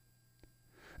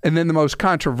 And then the most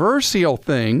controversial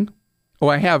thing,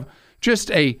 I have just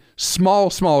a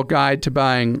small guide to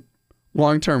buying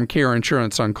long-term care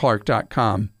insurance on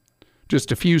Clark.com.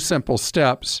 Just a few simple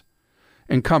steps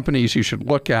and companies you should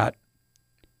look at.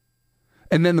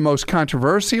 And then the most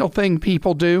controversial thing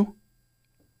people do,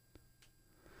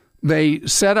 they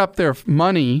set up their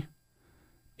money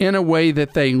in a way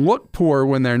that they look poor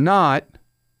when they're not,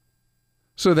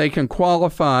 so they can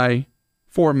qualify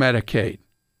for Medicaid.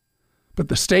 But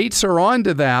the states are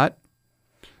onto that,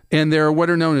 and there are what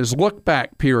are known as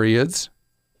look-back periods.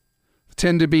 They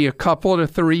tend to be a couple to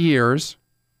 3 years,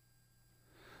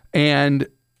 and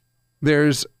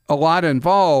there's a lot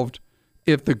involved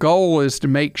if the goal is to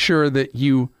make sure that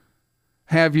you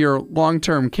have your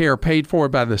long-term care paid for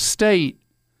by the state,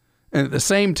 and at the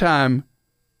same time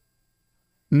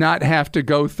not have to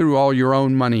go through all your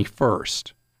own money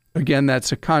first. Again,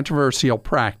 that's a controversial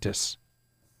practice.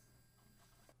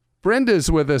 Brenda's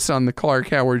with us on the Clark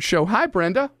Howard Show. Hi,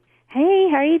 Brenda. Hey,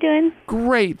 how are you doing?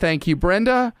 Great, thank you,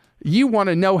 Brenda. You want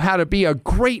to know how to be a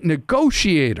great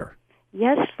negotiator.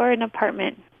 Yes, for an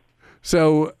apartment.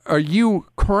 So are you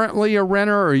currently a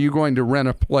renter, or are you going to rent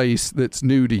a place that's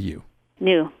new to you?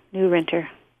 New renter.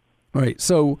 All right,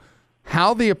 so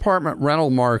how the apartment rental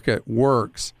market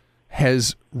works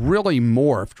has really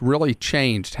morphed, really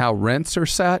changed how rents are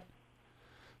set.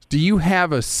 Do you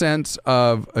have a sense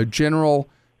of a general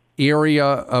area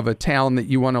of a town that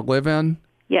you want to live in?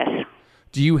 Yes.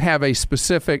 Do you have a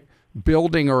specific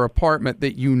building or apartment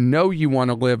that you know you want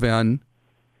to live in?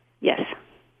 Yes.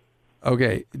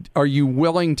 Okay. Are you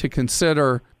willing to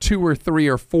consider 2 or 3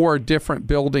 or 4 different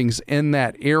buildings in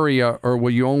that area, or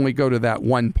will you only go to that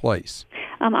one place?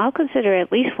 I'll consider at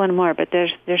least one more, but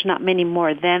there's not many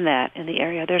more than that in the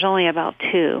area. There's only about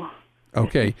 2.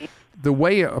 Okay. The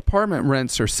way apartment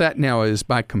rents are set now is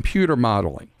by computer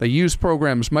modeling. They use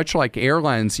programs much like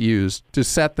airlines use to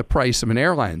set the price of an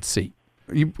airline seat.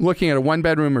 Are you looking at a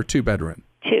 1-bedroom or 2-bedroom?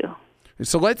 2.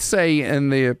 So let's say in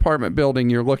the apartment building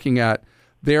you're looking at,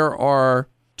 there are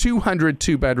 200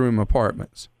 2-bedroom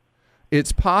apartments.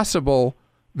 It's possible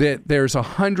that there's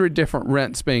 100 different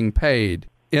rents being paid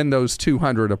in those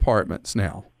 200 apartments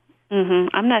now.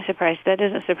 Mm-hmm. I'm not surprised. That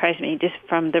doesn't surprise me just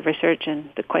from the research and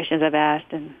the questions I've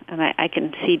asked, and I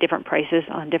can see different prices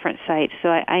on different sites. So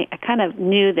I kind of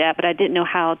knew that, but I didn't know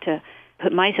how to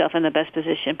put myself in the best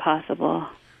position possible.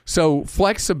 So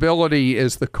flexibility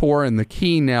is the core and the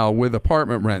key now with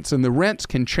apartment rents, and the rents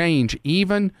can change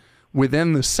even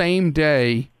within the same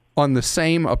day on the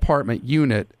same apartment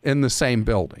unit in the same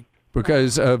building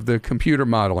because of the computer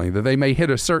modeling, that they may hit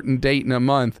a certain date in a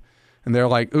month and they're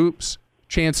like, oops,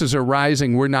 chances are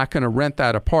rising we're not going to rent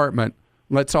that apartment.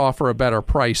 Let's offer a better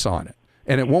price on it.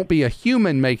 And it won't be a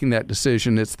human making that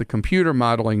decision. It's the computer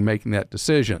modeling making that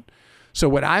decision. So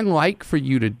what I'd like for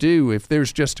you to do, if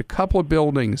there's just a couple of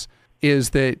buildings,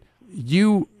 is that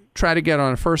you try to get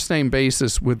on a first-name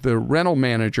basis with the rental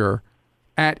manager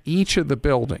at each of the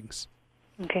buildings.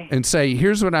 Okay. And say,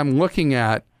 here's what I'm looking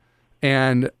at,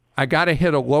 and I got to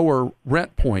hit a lower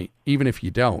rent point, even if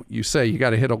you don't. You say you got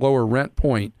to hit a lower rent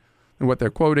point than what they're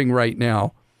quoting right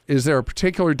now. Is there a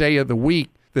particular day of the week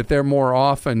that they're more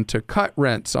often to cut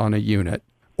rents on a unit?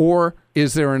 Or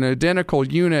is there an identical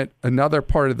unit, another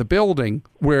part of the building,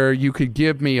 where you could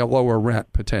give me a lower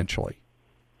rent potentially?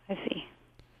 I see.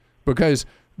 Because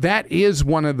that is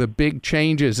one of the big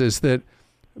changes, is that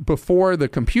before the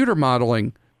computer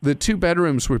modeling, the 2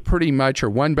 bedrooms were pretty much, or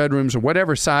 1 bedrooms, or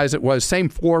whatever size it was, same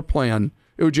floor plan,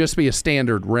 it would just be a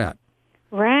standard rent.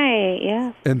 Right,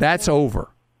 yeah. And that's over.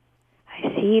 I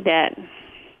see that.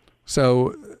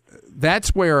 So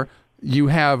that's where you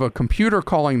have a computer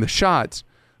calling the shots,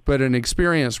 but an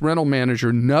experienced rental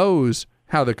manager knows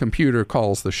how the computer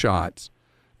calls the shots.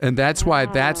 And that's why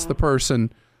that's the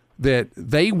person that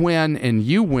they win and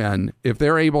you win if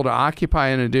they're able to occupy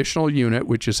an additional unit,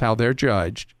 which is how they're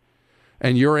judged,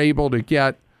 and you're able to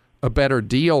get a better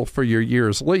deal for your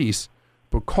year's lease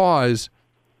because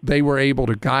they were able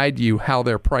to guide you how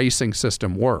their pricing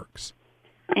system works.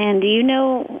 And do you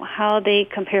know how they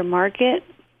compare market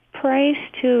price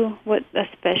to what a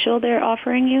special they're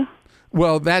offering you?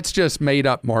 Well, that's just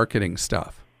made-up marketing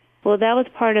stuff. Well, that was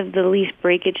part of the lease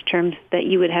breakage terms, that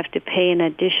you would have to pay an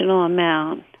additional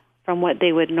amount from what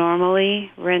they would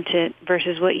normally rent it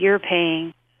versus what you're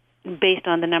paying based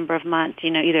on the number of months,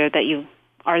 either that you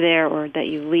are there or that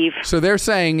you leave. So they're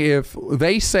saying if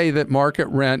they say that market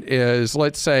rent is,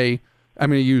 let's say, I'm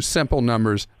going to use simple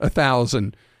numbers,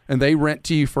 1,000, and they rent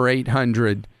to you for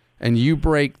 800, and you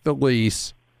break the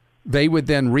lease, they would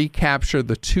then recapture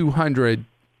the $200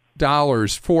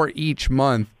 for each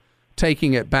month,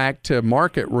 taking it back to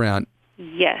market rent.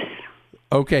 Yes.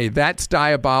 Okay, that's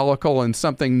diabolical and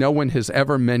something no one has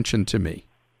ever mentioned to me.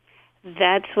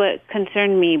 That's what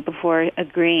concerned me before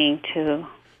agreeing to.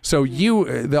 So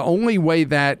the only way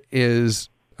that is,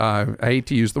 I hate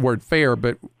to use the word fair,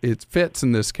 but it fits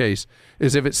in this case,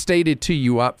 is if it's stated to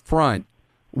you up front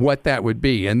what that would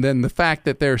be. And then the fact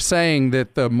that they're saying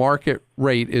that the market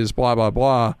rate is blah, blah,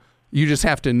 blah, you just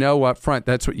have to know up front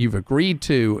that's what you've agreed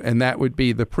to, and that would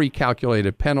be the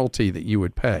pre-calculated penalty that you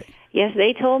would pay. Yes,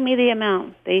 they told me the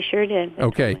amount. They sure did.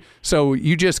 Okay, so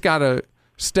you just got to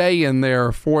stay in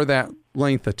there for that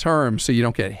length of term so you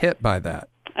don't get hit by that.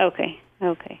 Okay.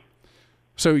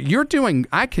 So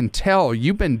I can tell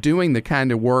you've been doing the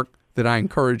kind of work that I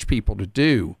encourage people to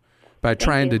do by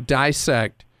trying to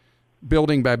dissect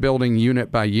building by building, unit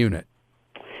by unit.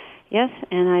 Yes,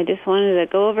 and I just wanted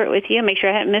to go over it with you, make sure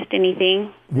I hadn't missed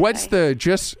anything. What's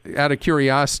just out of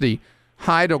curiosity,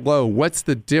 high to low, what's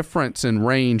the difference in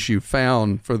range you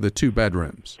found for the 2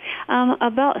 bedrooms?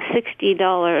 About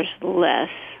 $60 less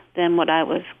than what I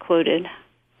was quoted.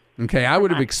 Okay, I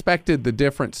would have expected the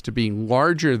difference to be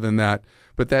larger than that,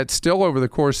 but that's still over the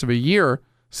course of a year,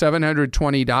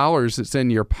 $720 that's in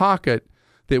your pocket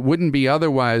that wouldn't be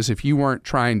otherwise if you weren't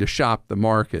trying to shop the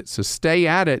market. So stay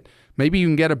at it. Maybe you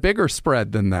can get a bigger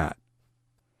spread than that.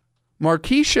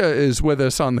 Markeisha is with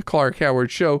us on the Clark Howard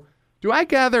Show. Do I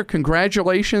gather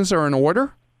congratulations are in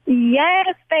order?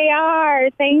 Yes, they are.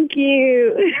 Thank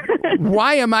you.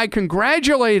 Why am I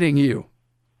congratulating you?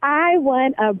 I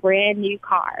won a brand new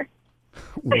car.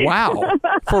 Wow.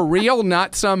 For real?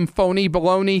 Not some phony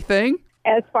baloney thing?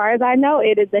 As far as I know,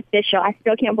 it is official. I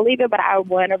still can't believe it, but I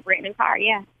won a brand new car,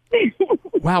 yeah.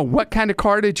 Wow. What kind of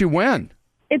car did you win?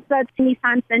 It's a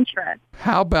Nissan Sentra.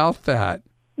 How about that?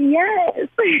 Yes.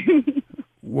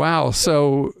 Wow.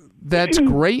 So that's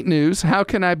great news. How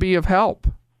can I be of help?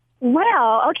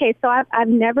 Well, okay, so I've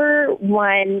never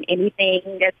won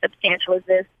anything as substantial as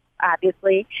this,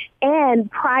 obviously. And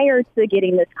prior to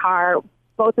getting this car,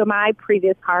 both of my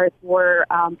previous cars were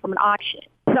from an auction.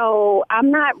 So I'm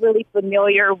not really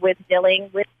familiar with dealing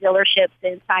with dealerships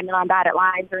and signing on dotted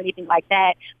lines or anything like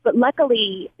that. But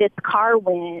luckily, this car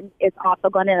win is also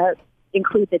going to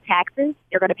include the taxes.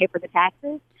 You're going to pay for the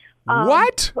taxes.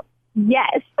 What?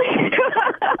 Yes.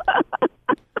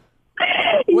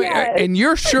 Wait, yes. and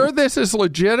you're sure this is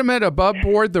legitimate, above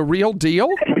board, the real deal?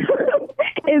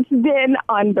 It's been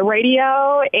on the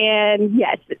radio, and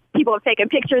yes, people have taken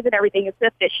pictures and everything. It's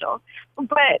official.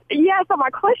 But, yeah, so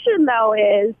my question, though,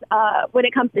 is when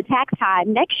it comes to tax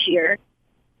time next year,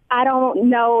 I don't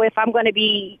know if I'm going to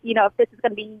be, if this is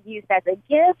going to be used as a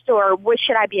gift or what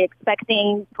should I be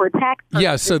expecting for tax purposes?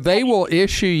 Yeah, so they will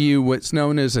issue you what's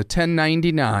known as a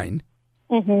 1099.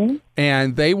 Mm-hmm.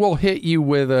 And they will hit you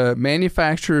with a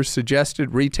manufacturer's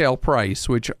suggested retail price,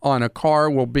 which on a car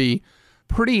will be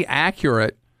pretty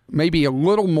accurate, maybe a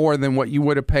little more than what you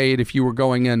would have paid if you were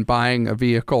going in buying a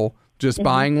vehicle, just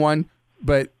buying one.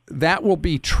 But that will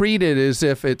be treated as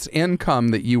if it's income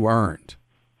that you earned.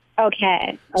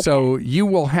 Okay. So you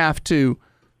will have to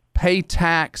pay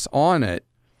tax on it.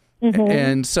 Mm-hmm.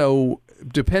 And so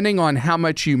depending on how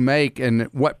much you make and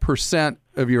what percent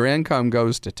of your income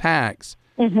goes to tax,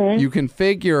 you can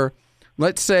figure,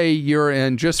 let's say you're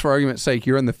in, just for argument's sake,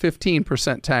 you're in the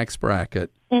 15% tax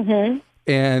bracket,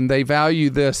 and they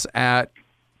value this at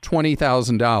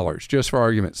 $20,000, just for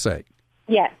argument's sake.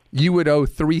 Yes. You would owe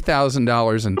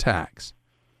 $3,000 in tax.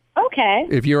 Okay.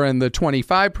 If you're in the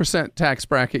 25% tax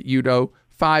bracket, you'd owe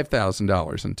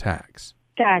 $5,000 in tax.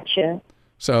 Gotcha.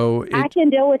 So I can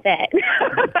deal with that.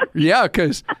 Yeah,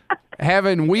 because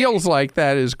having wheels like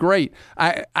that is great.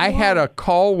 I had a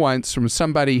call once from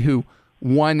somebody who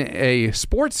won a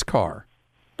sports car,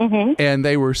 and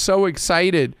they were so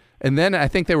excited. And then I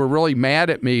think they were really mad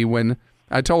at me when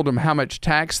I told them how much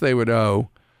tax they would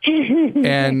owe.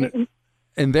 And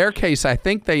in their case, I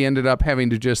think they ended up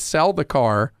having to just sell the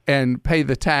car and pay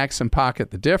the tax and pocket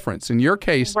the difference. In your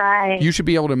case, you should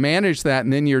be able to manage that,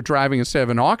 and then you're driving, instead of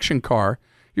an auction car,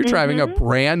 you're driving a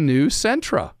brand new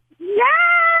Sentra.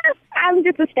 Yes! I'm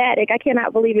just ecstatic. I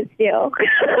cannot believe it still.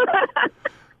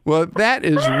 Well, that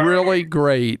is really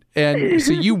great. And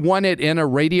so you won it in a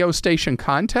radio station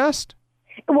contest?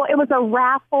 Well, it was a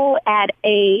raffle at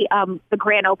the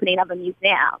grand opening of a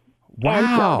museum. Wow. And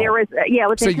so there was, it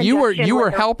was so you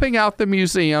were helping out the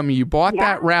museum. You bought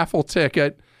that raffle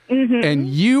ticket, and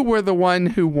you were the one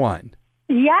who won.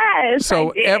 Yes. So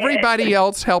everybody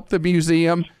else helped the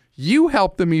museum. You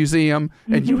helped the museum,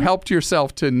 and you helped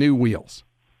yourself to new wheels.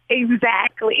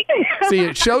 Exactly. See,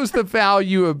 it shows the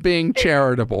value of being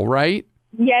charitable, right?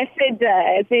 Yes, it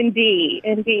does.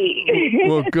 Indeed.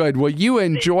 Well, good. Well, you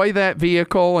enjoy that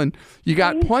vehicle, and you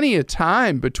got plenty of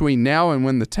time between now and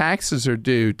when the taxes are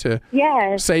due to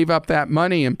save up that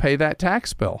money and pay that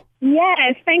tax bill.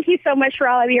 Yes. Thank you so much for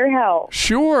all of your help.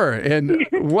 Sure. And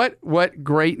what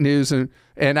great news. And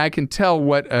I can tell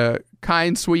what a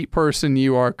kind, sweet person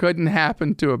you are. Couldn't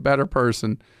happen to a better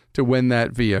person to win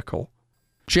that vehicle.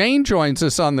 Jane joins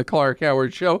us on the Clark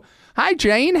Howard Show. Hi,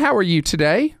 Jane. How are you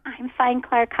today? I'm fine,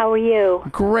 Clark. How are you?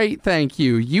 Great, thank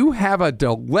you. You have a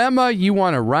dilemma you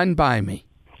want to run by me.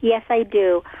 Yes, I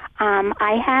do.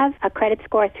 I have a credit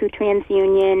score through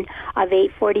TransUnion of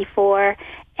 844.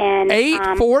 And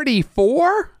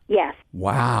 844? Yes.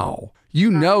 Wow. You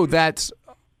know that's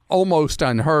almost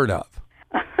unheard of.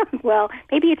 Well,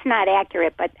 maybe it's not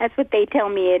accurate, but that's what they tell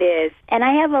me it is. And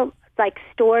I have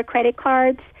store credit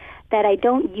cards that I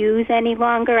don't use any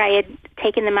longer. I had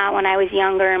taken them out when I was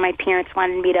younger, and my parents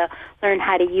wanted me to learn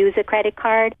how to use a credit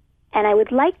card. And I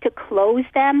would like to close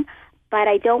them, but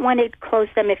I don't want to close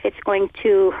them if it's going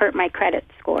to hurt my credit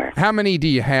score. How many do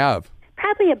you have?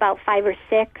 Probably about 5 or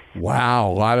 6.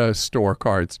 Wow, a lot of store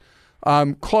cards.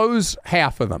 Close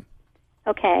half of them.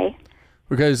 Okay.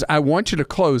 Because I want you to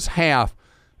close half,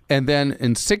 and then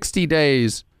in 60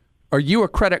 days, are you a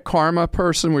Credit Karma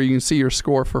person where you can see your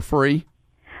score for free?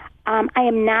 I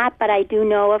am not, but I do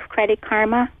know of Credit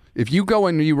Karma. If you go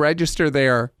and you register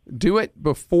there, do it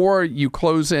before you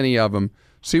close any of them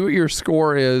See what your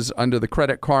score is under the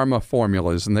Credit Karma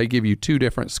formulas, and they give you 2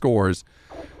 different scores.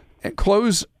 And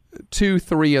close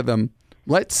 2-3 of them.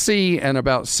 Let's see in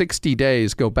about 60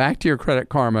 days, go back to your Credit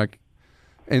Karma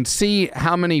and see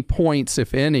how many points,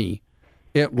 if any,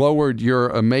 it lowered your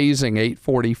amazing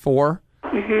 844.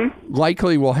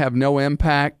 Likely will have no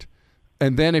impact.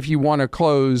 And then if you want to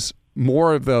close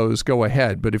more of those, go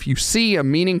ahead. But if you see a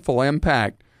meaningful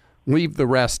impact, leave the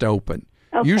rest open.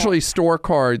 Okay. Usually store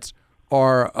cards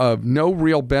are of no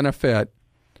real benefit,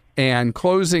 and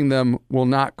closing them will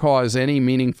not cause any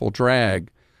meaningful drag,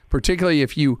 particularly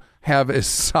if you have as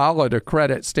solid a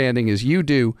credit standing as you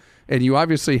do, and you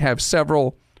obviously have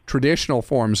several traditional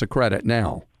forms of credit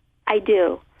now. I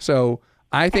do. So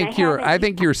I think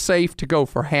you're safe to go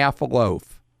for half a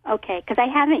loaf. Okay, because I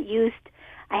haven't used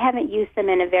them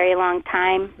in a very long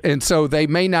time. And so they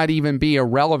may not even be a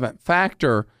relevant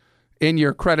factor in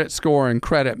your credit score and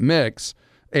credit mix.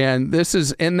 And this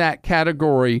is in that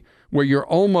category where you're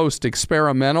almost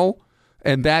experimental,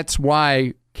 and that's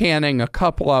why canning a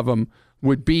couple of them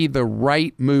would be the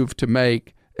right move to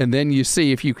make. And then you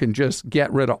see if you can just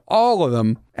get rid of all of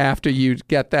them after you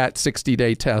get that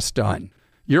 60-day test done.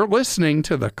 You're listening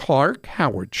to The Clark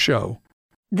Howard Show.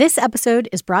 This episode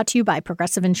is brought to you by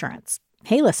Progressive Insurance.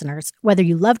 Hey, listeners, whether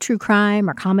you love true crime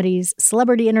or comedies,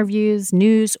 celebrity interviews,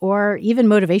 news, or even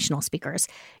motivational speakers,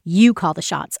 you call the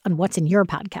shots on what's in your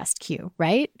podcast queue,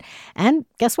 right? And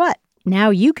guess what?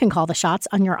 Now you can call the shots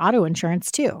on your auto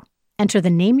insurance, too. Enter the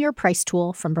Name Your Price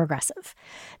tool from Progressive.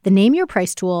 The Name Your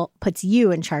Price tool puts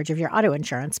you in charge of your auto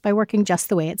insurance by working just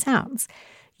the way it sounds.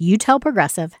 You tell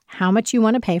Progressive how much you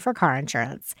want to pay for car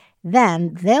insurance.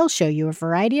 Then they'll show you a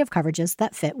variety of coverages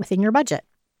that fit within your budget,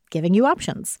 giving you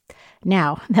options.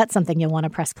 Now, that's something you'll want to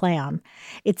press play on.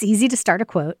 It's easy to start a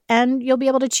quote, and you'll be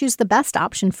able to choose the best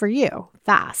option for you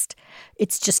fast.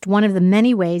 It's just one of the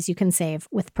many ways you can save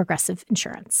with Progressive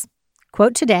Insurance.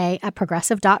 Quote today at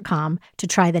Progressive.com to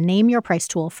try the Name Your Price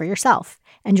tool for yourself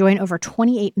and join over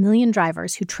 28 million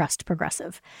drivers who trust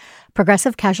Progressive.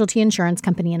 Progressive Casualty Insurance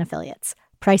Company and Affiliates.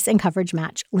 Price and coverage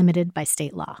match limited by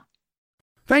state law.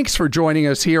 Thanks for joining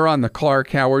us here on The Clark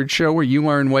Howard Show, where you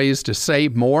learn ways to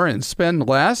save more and spend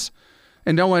less.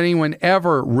 And don't let anyone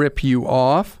ever rip you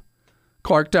off.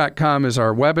 Clark.com is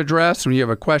our web address. When you have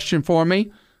a question for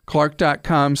me,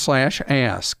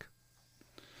 Clark.com/ask.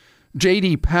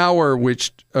 J.D. Power,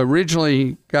 which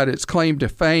originally got its claim to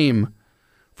fame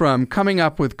from coming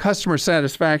up with customer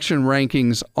satisfaction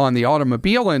rankings on the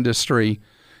automobile industry,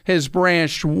 has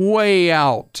branched way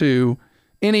out to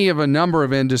any of a number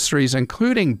of industries,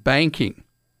 including banking.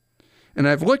 And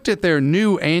I've looked at their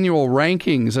new annual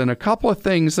rankings, and a couple of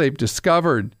things they've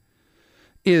discovered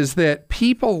is that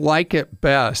people like it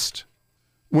best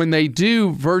when they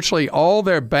do virtually all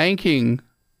their banking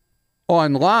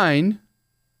online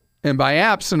and by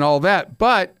apps and all that,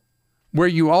 but where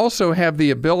you also have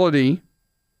the ability,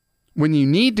 when you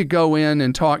need to go in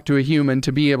and talk to a human,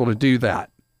 to be able to do that.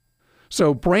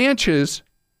 So branches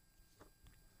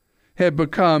have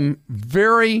become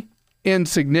very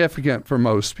insignificant for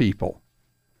most people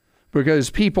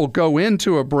because people go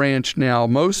into a branch now,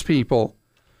 most people,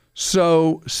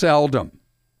 so seldom.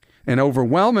 And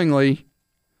overwhelmingly,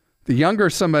 the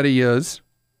younger somebody is,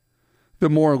 the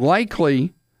more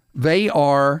likely they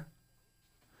are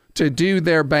to do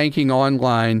their banking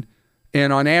online.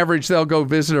 And on average, they'll go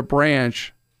visit a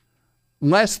branch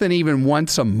less than even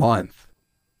once a month.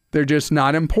 They're just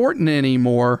not important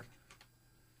anymore,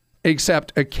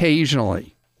 except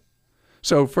occasionally.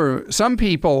 So for some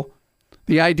people,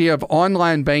 the idea of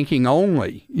online banking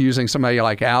only, using somebody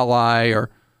like Ally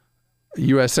or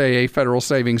USAA Federal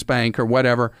Savings Bank or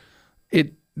whatever,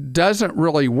 it doesn't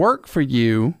really work for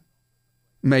you,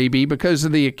 maybe because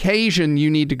of the occasion you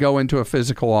need to go into a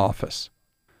physical office.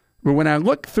 But when I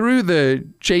look through the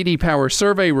J.D. Power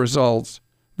survey results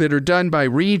that are done by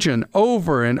region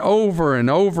over and over and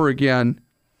over again,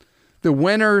 the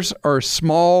winners are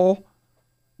small,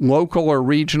 local or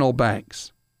regional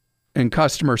banks and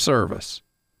customer service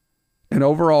and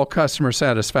overall customer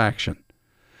satisfaction.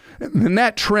 And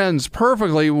that trends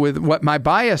perfectly with what my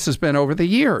bias has been over the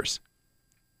years,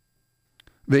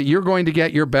 that you're going to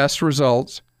get your best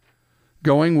results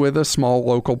going with a small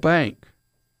local bank.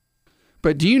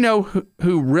 But do you know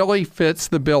who really fits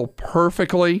the bill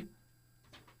perfectly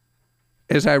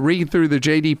as I read through the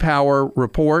J.D. Power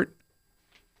report?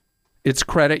 It's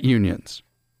credit unions.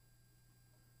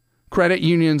 Credit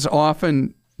unions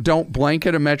often don't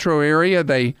blanket a metro area.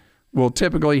 They will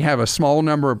typically have a small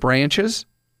number of branches.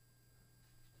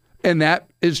 And that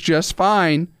is just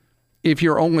fine if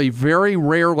you're only very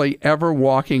rarely ever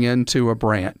walking into a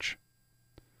branch.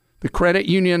 The credit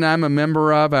union I'm a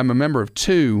member of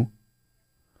two.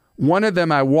 One of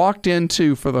them I walked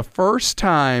into for the first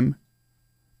time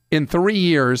in 3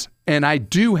 years, and I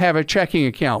do have a checking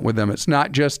account with them. It's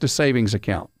not just a savings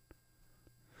account.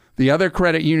 The other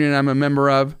credit union I'm a member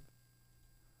of,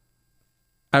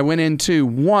 I went into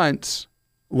once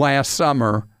last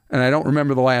summer, and I don't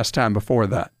remember the last time before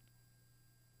that.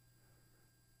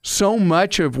 So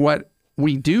much of what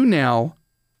we do now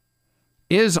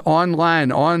is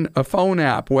online, on a phone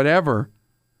app, whatever,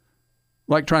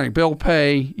 electronic bill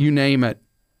pay, you name it,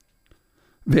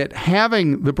 that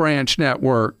having the branch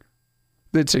network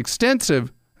that's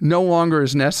extensive no longer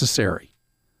is necessary.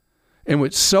 And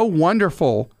what's so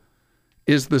wonderful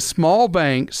is the small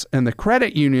banks and the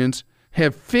credit unions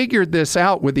have figured this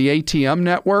out with the ATM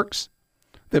networks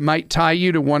that might tie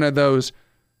you to one of those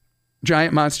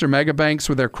giant monster mega banks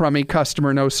with their crummy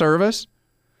customer no service.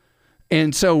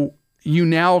 And so you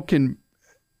now can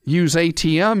use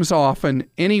ATMs often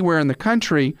anywhere in the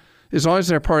country as long as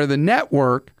they're part of the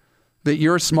network that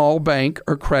your small bank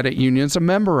or credit union's a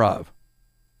member of.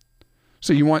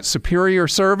 So you want superior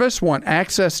service, want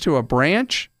access to a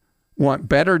branch, want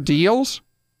better deals.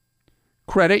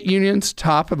 Credit unions,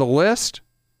 top of the list.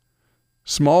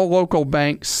 Small local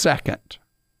banks, second.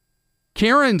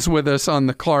 Karen's with us on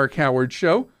the Clark Howard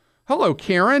Show. Hello,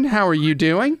 Karen. How are you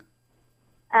doing?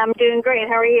 I'm doing great.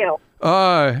 How are you?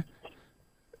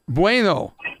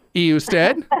 Bueno. ¿Y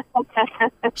usted?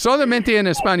 Solamente en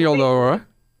español, Laura.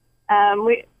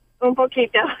 Un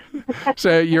poquito.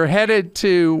 So you're headed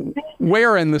to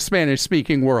where in the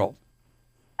Spanish-speaking world?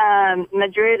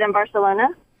 Madrid and Barcelona.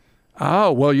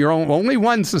 Oh, well, you're only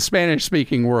one's the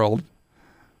Spanish-speaking world.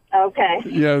 Okay.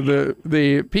 You know,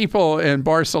 the people in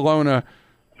Barcelona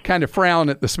kind of frown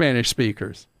at the Spanish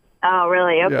speakers. Oh,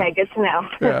 really? Okay, Yeah. good to know.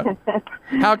 Yeah.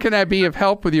 How can I be of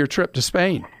help with your trip to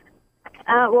Spain?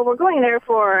 Well, we're going there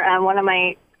for one of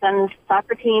my son's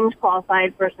soccer teams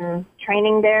qualified for some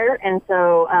training there, and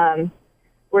so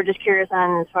we're just curious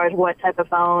on as far as what type of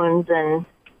phones and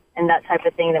that type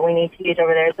of thing that we need to use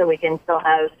over there so we can still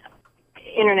have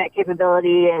internet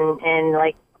capability and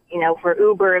like, you know, for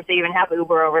Uber, if they even have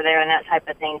Uber over there and that type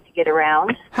of thing to get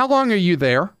around. How long are you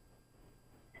there?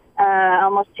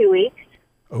 Almost 2 weeks.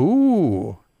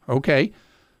 Ooh, okay.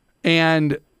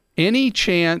 And any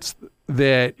chance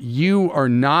that you are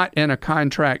not in a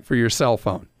contract for your cell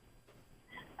phone?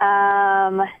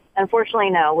 Unfortunately,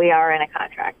 no. We are in a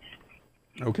contract.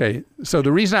 Okay. So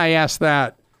the reason I ask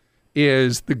that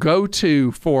is the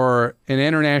go-to for an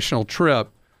international trip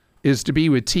is to be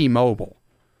with T-Mobile.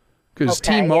 Because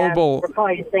T-Mobile, yeah, we're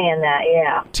probably saying that,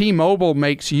 yeah. T-Mobile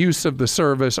makes use of the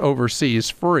service overseas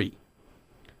free.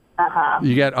 Uh-huh.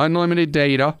 You get unlimited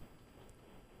data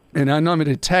and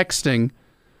unlimited texting,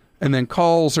 and then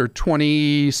calls are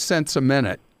 20 cents a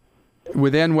minute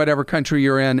within whatever country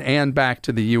you're in and back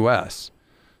to the U.S.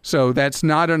 So that's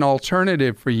not an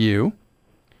alternative for you.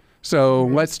 So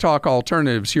let's talk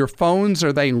alternatives. Your phones,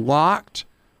 are they locked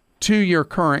to your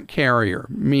current carrier?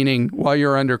 Meaning while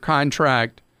you're under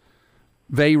contract,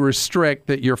 they restrict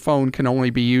that your phone can only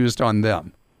be used on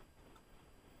them.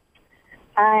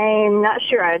 I'm not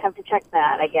sure. I would have to check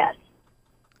that, I guess.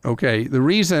 Okay. The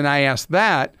reason I ask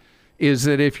that is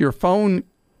that if your phone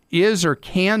is or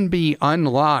can be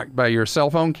unlocked by your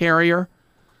cell phone carrier,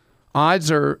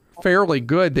 odds are fairly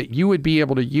good that you would be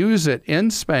able to use it in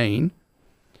Spain.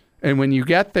 And when you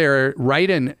get there, right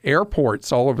in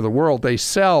airports all over the world, they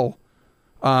sell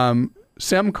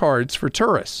SIM cards for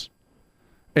tourists.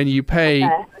 And you pay,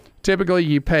 typically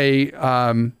you pay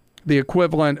the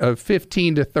equivalent of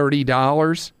 $15 to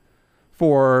 $30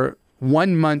 for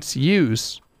 1 month's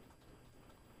use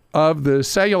of the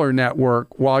cellular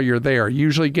network while you're there. You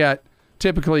usually get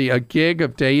typically a gig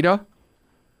of data,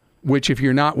 which if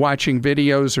you're not watching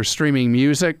videos or streaming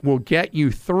music, will get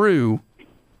you through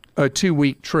a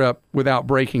 2-week trip without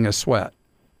breaking a sweat.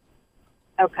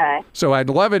 Okay. So I'd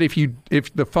love it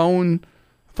if the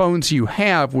phones you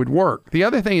have would work. The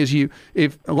other thing is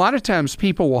if a lot of times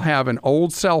people will have an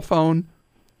old cell phone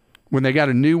when they got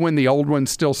a new one, the old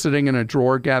one's still sitting in a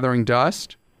drawer gathering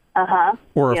dust. Uh-huh.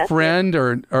 Or a friend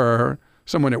or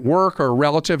someone at work or a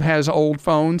relative has old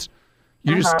phones.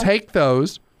 You just take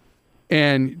those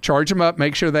and charge them up,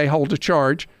 make sure they hold a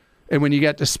charge. And when you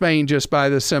get to Spain, just buy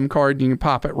the SIM card and you can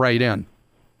pop it right in.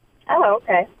 Oh,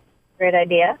 okay. Great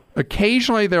idea.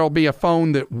 Occasionally, there will be a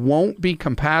phone that won't be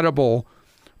compatible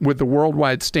with the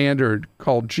worldwide standard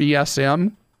called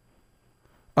GSM.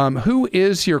 Who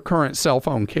is your current cell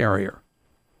phone carrier?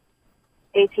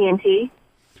 AT&T.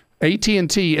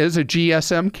 AT&T is a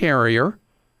GSM carrier.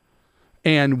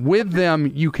 And with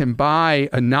them, you can buy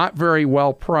a not very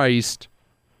well-priced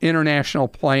international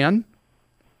plan,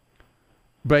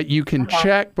 but you can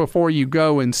check before you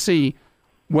go and see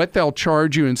what they'll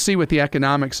charge you and see what the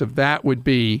economics of that would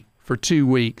be for 2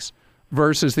 weeks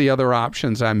versus the other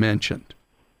options I mentioned.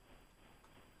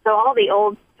 So all the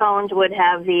old phones would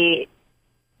have the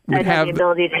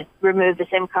ability to remove the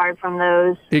SIM card from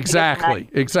those. Exactly.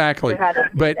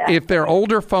 But if they're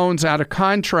older phones out of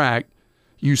contract,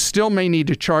 you still may need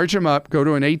to charge them up, go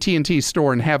to an AT&T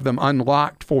store and have them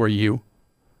unlocked for you,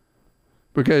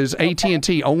 because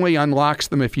AT&T only unlocks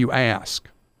them if you ask,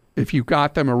 if you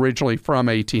got them originally from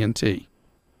AT&T.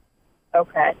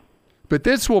 Okay. But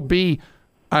this will be,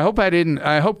 I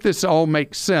hope this all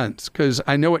makes sense, because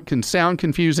I know it can sound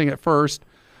confusing at first,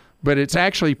 but it's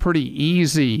actually pretty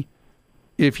easy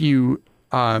if you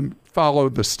follow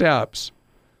the steps.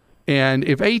 And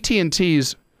if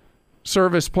AT&T's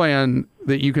service plan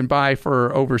that you can buy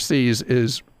for overseas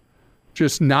is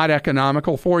just not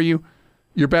economical for you,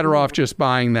 you're better off just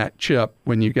buying that chip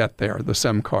when you get there, the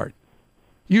SIM card.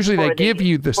 Usually they give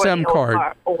you the SIM card.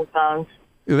 Old phones.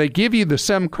 They give you the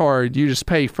SIM card. You just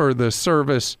pay for the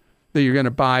service that you're going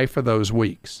to buy for those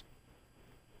weeks.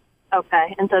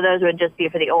 Okay, and so those would just be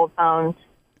for the old phones,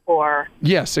 or?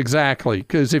 Yes, exactly.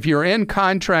 Because if you're in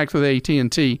contract with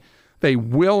AT&T, they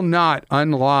will not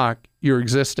unlock your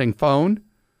existing phone.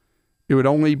 It would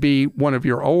only be one of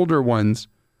your older ones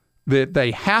that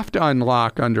they have to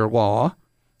unlock under law.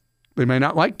 They may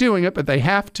not like doing it, but they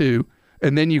have to.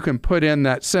 And then you can put in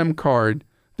that SIM card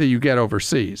that you get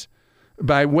overseas.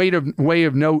 By way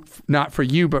of note, not for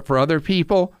you, but for other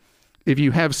people, if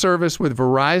you have service with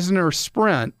Verizon or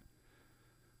Sprint,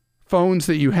 phones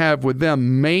that you have with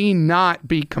them may not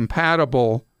be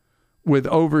compatible with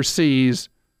overseas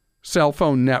cell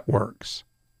phone networks.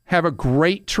 Have a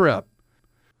great trip.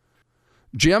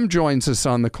 Jim joins us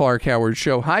on the Clark Howard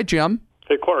Show. Hi, Jim.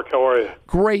 Hey, Clark. How are you?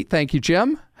 Great. Thank you,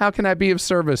 Jim. How can I be of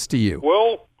service to you?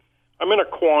 Well, I'm in a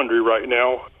quandary right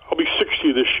now. I'll be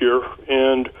 60 this year,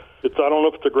 and I don't know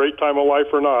if it's a great time of life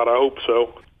or not. I hope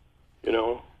so.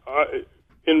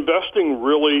 Investing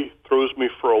really throws me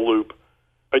for a loop.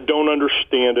 I don't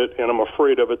understand it, and I'm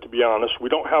afraid of it, to be honest. We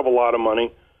don't have a lot of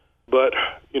money, but,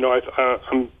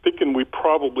 I'm thinking we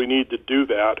probably need to do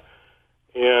that.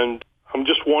 And I'm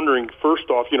just wondering, first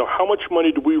off, how much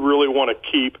money do we really want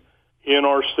to keep in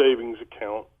our savings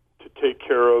account to take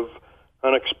care of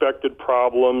unexpected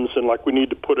problems, and like we need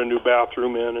to put a new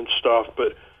bathroom in and stuff,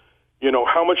 but,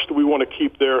 how much do we want to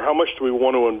keep there? How much do we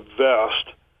want to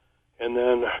invest? And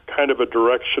then kind of a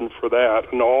direction for that.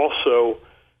 And also,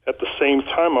 at the same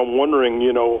time, I'm wondering,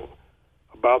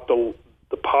 about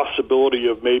the possibility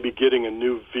of maybe getting a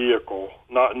new vehicle.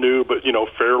 Not new, but,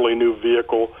 fairly new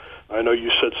vehicle. I know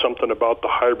you said something about the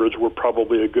hybrids were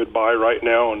probably a good buy right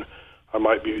now, and I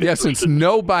might be interested. Since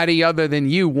nobody other than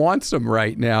you wants them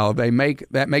right now,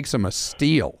 that makes them a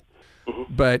steal.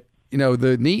 Mm-hmm. But,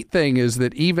 the neat thing is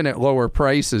that even at lower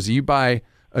prices, you buy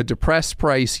a depressed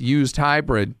price used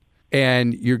hybrid,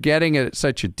 and you're getting it at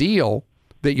such a deal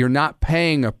that you're not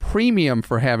paying a premium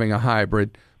for having a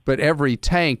hybrid, but every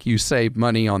tank you save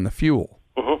money on the fuel.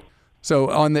 Mm-hmm. So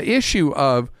on the issue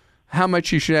of how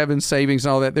much you should have in savings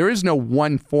and all that, there is no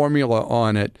one formula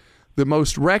on it. The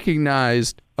most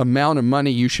recognized amount of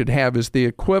money you should have is the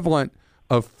equivalent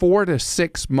of 4 to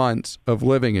 6 months of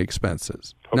living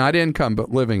expenses. Okay. Not income, but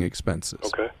living expenses.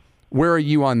 Okay. Where are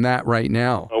you on that right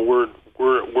now?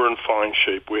 We're in fine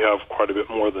shape. We have quite a bit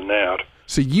more than that.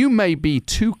 So you may be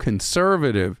too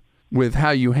conservative with how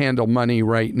you handle money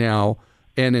right now,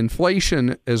 and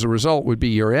inflation, as a result, would be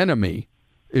your enemy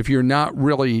if you're not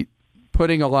really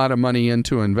putting a lot of money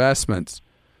into investments.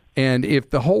 And if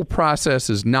the whole process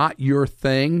is not your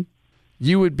thing,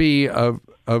 you would be a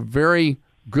very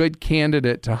good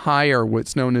candidate to hire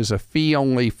what's known as a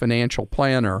fee-only financial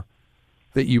planner,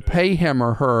 that you pay him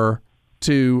or her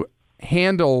to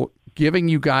handle giving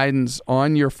you guidance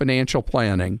on your financial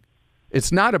planning.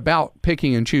 It's not about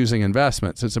picking and choosing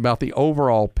investments. It's about the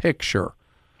overall picture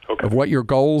of what your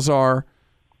goals are,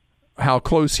 how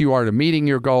close you are to meeting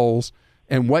your goals,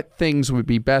 and what things would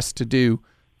be best to do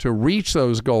to reach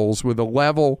those goals with a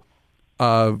level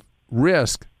of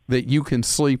risk that you can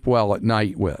sleep well at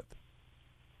night with.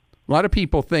 A lot of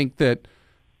people think that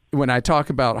when I talk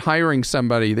about hiring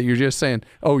somebody that you're just saying,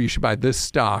 oh, you should buy this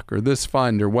stock or this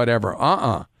fund or whatever.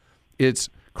 It's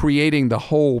creating the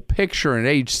whole picture. At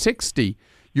age 60,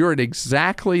 you're at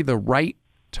exactly the right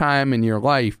time in your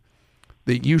life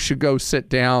that you should go sit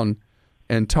down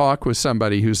and talk with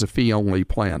somebody who's a fee-only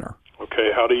planner.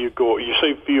 Okay, how do you go? You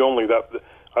say fee-only. That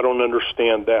I don't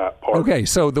understand that part. Okay,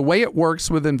 so the way it works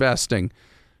with investing,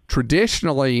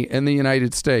 traditionally in the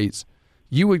United States,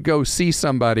 you would go see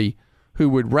somebody who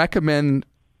would recommend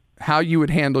how you would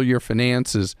handle your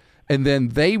finances, and then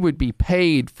they would be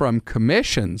paid from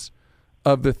commissions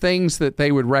of the things that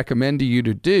they would recommend to you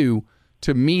to do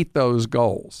to meet those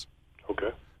goals. Okay.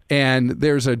 And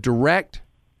there's a direct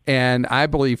and I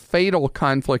believe fatal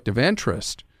conflict of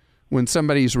interest when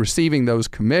somebody's receiving those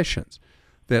commissions,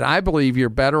 that I believe you're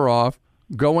better off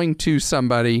going to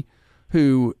somebody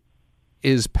who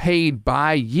is paid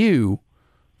by you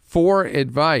for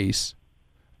advice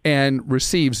and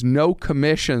receives no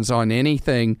commissions on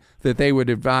anything that they would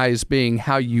advise being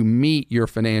how you meet your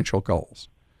financial goals.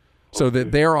 So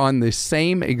that they're on the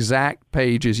same exact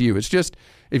page as you. It's just,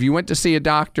 if you went to see a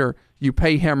doctor, you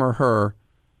pay him or her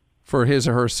for his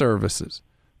or her services.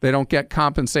 They don't get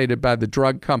compensated by the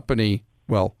drug company.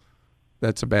 Well,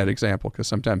 that's a bad example because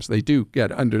sometimes they do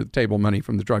get under-the-table money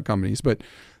from the drug companies, but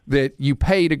that you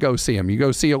pay to go see them. You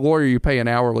go see a lawyer, you pay an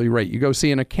hourly rate. You go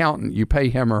see an accountant, you pay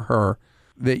him or her.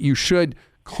 That you should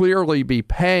clearly be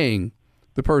paying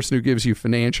the person who gives you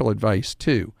financial advice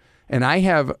too. And I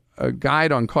have a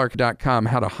guide on Clark.com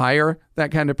how to hire that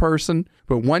kind of person.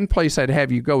 But one place I'd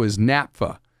have you go is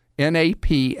NAPFA,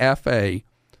 NAPFA,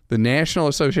 the National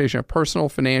Association of Personal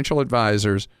Financial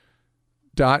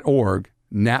Advisors.org,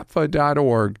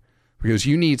 NAPFA.org, because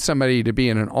you need somebody to be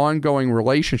in an ongoing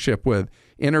relationship with.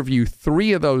 Interview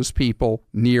 3 of those people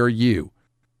near you.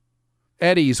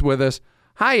 Eddie's with us.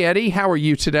 Hi, Eddie. How are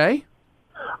you today?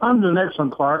 I'm doing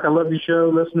excellent, Clark. I love your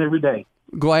show. Listen every day.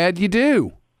 Glad you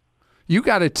do. You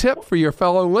got a tip for your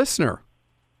fellow listener.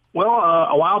 Well,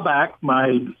 a while back,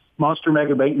 my Monster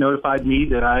Mega Bank notified me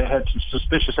that I had some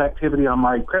suspicious activity on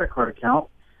my credit card account,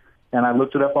 and I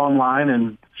looked it up online,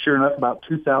 and sure enough, about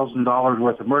 $2,000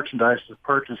 worth of merchandise was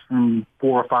purchased from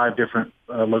 4 or 5 different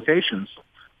locations,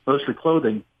 mostly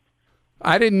clothing.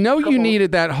 I didn't know you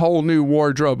needed that whole new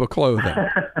wardrobe of clothing.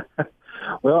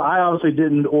 Well, I obviously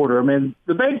didn't order them, and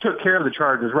the bank took care of the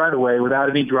charges right away without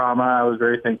any drama. I was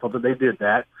very thankful that they did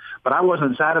that, but I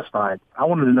wasn't satisfied. I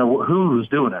wanted to know who was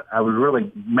doing it. I was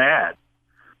really mad.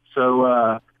 So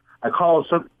I called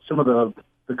some of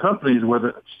the companies where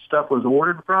the stuff was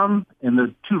ordered from, and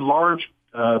the 2 large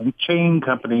chain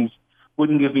companies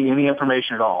wouldn't give me any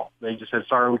information at all. They just said,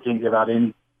 sorry, we can't give out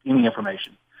any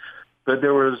information. But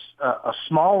there was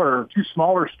 2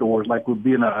 smaller stores, like would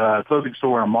be in a clothing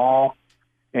store in a mall,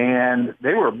 and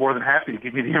they were more than happy to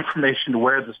give me the information to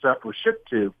where the stuff was shipped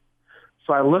to.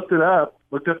 So I looked up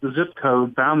the zip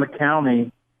code, found the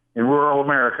county in rural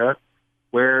America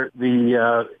where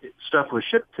the stuff was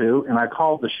shipped to, and I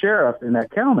called the sheriff in that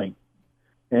county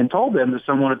and told them that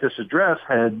someone at this address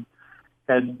had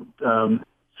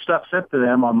stuff sent to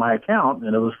them on my account,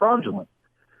 and it was fraudulent.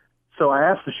 So I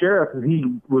asked the sheriff if he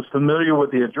was familiar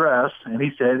with the address, and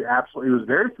he said absolutely he was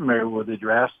very familiar with the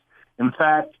address. In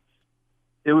fact,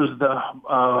 it was the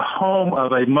home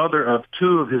of a mother of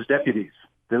 2 of his deputies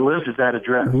that lived at that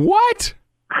address. What?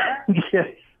 Yes.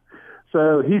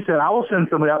 So he said, I will send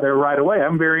somebody out there right away.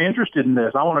 I'm very interested in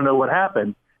this. I want to know what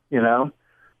happened, you know.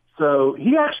 So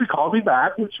he actually called me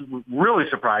back, which really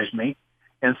surprised me,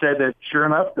 and said that sure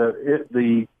enough,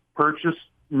 the purchase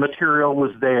material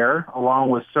was there,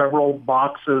 along with several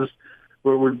boxes that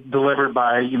were delivered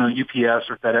by,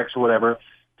 UPS or FedEx or whatever,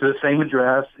 to the same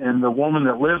address. And the woman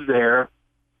that lived there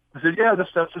said, yeah, this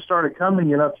stuff just started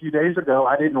coming, a few days ago.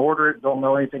 I didn't order it, don't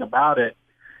know anything about it.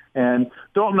 And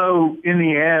don't know in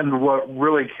the end what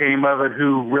really came of it,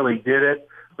 who really did it.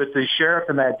 But the sheriff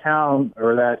in that town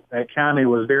or that county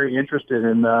was very interested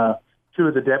in 2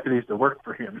 of the deputies that worked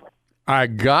for him. I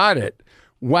got it.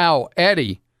 Wow,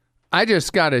 Eddie, I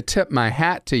just got to tip my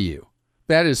hat to you.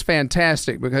 That is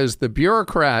fantastic because the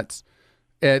bureaucrats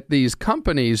at these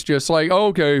companies just like,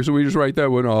 okay, so we just write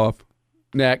that one off.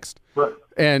 Next. Right.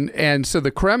 And so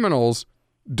the criminals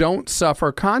don't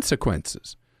suffer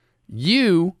consequences.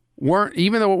 You weren't,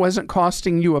 even though it wasn't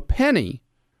costing you a penny,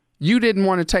 you didn't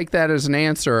want to take that as an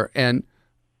answer, and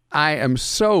I am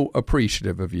so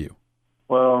appreciative of you.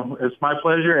 Well, it's my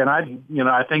pleasure, and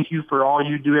I thank you for all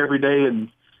you do every day and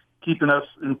keeping us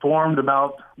informed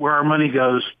about where our money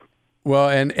goes. Well,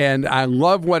 and I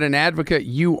love what an advocate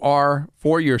you are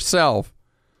for yourself.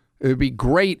 It would be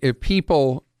great if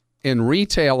people in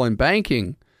retail and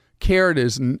banking cared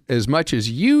as much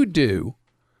as you do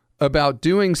about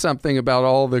doing something about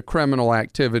all the criminal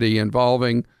activity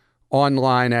involving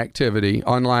online activity,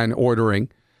 online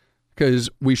ordering, because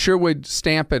we sure would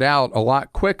stamp it out a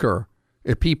lot quicker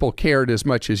if people cared as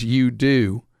much as you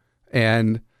do.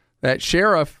 And that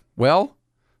sheriff, well,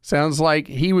 sounds like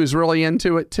he was really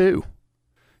into it too.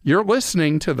 You're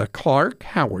listening to The Clark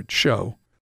Howard Show.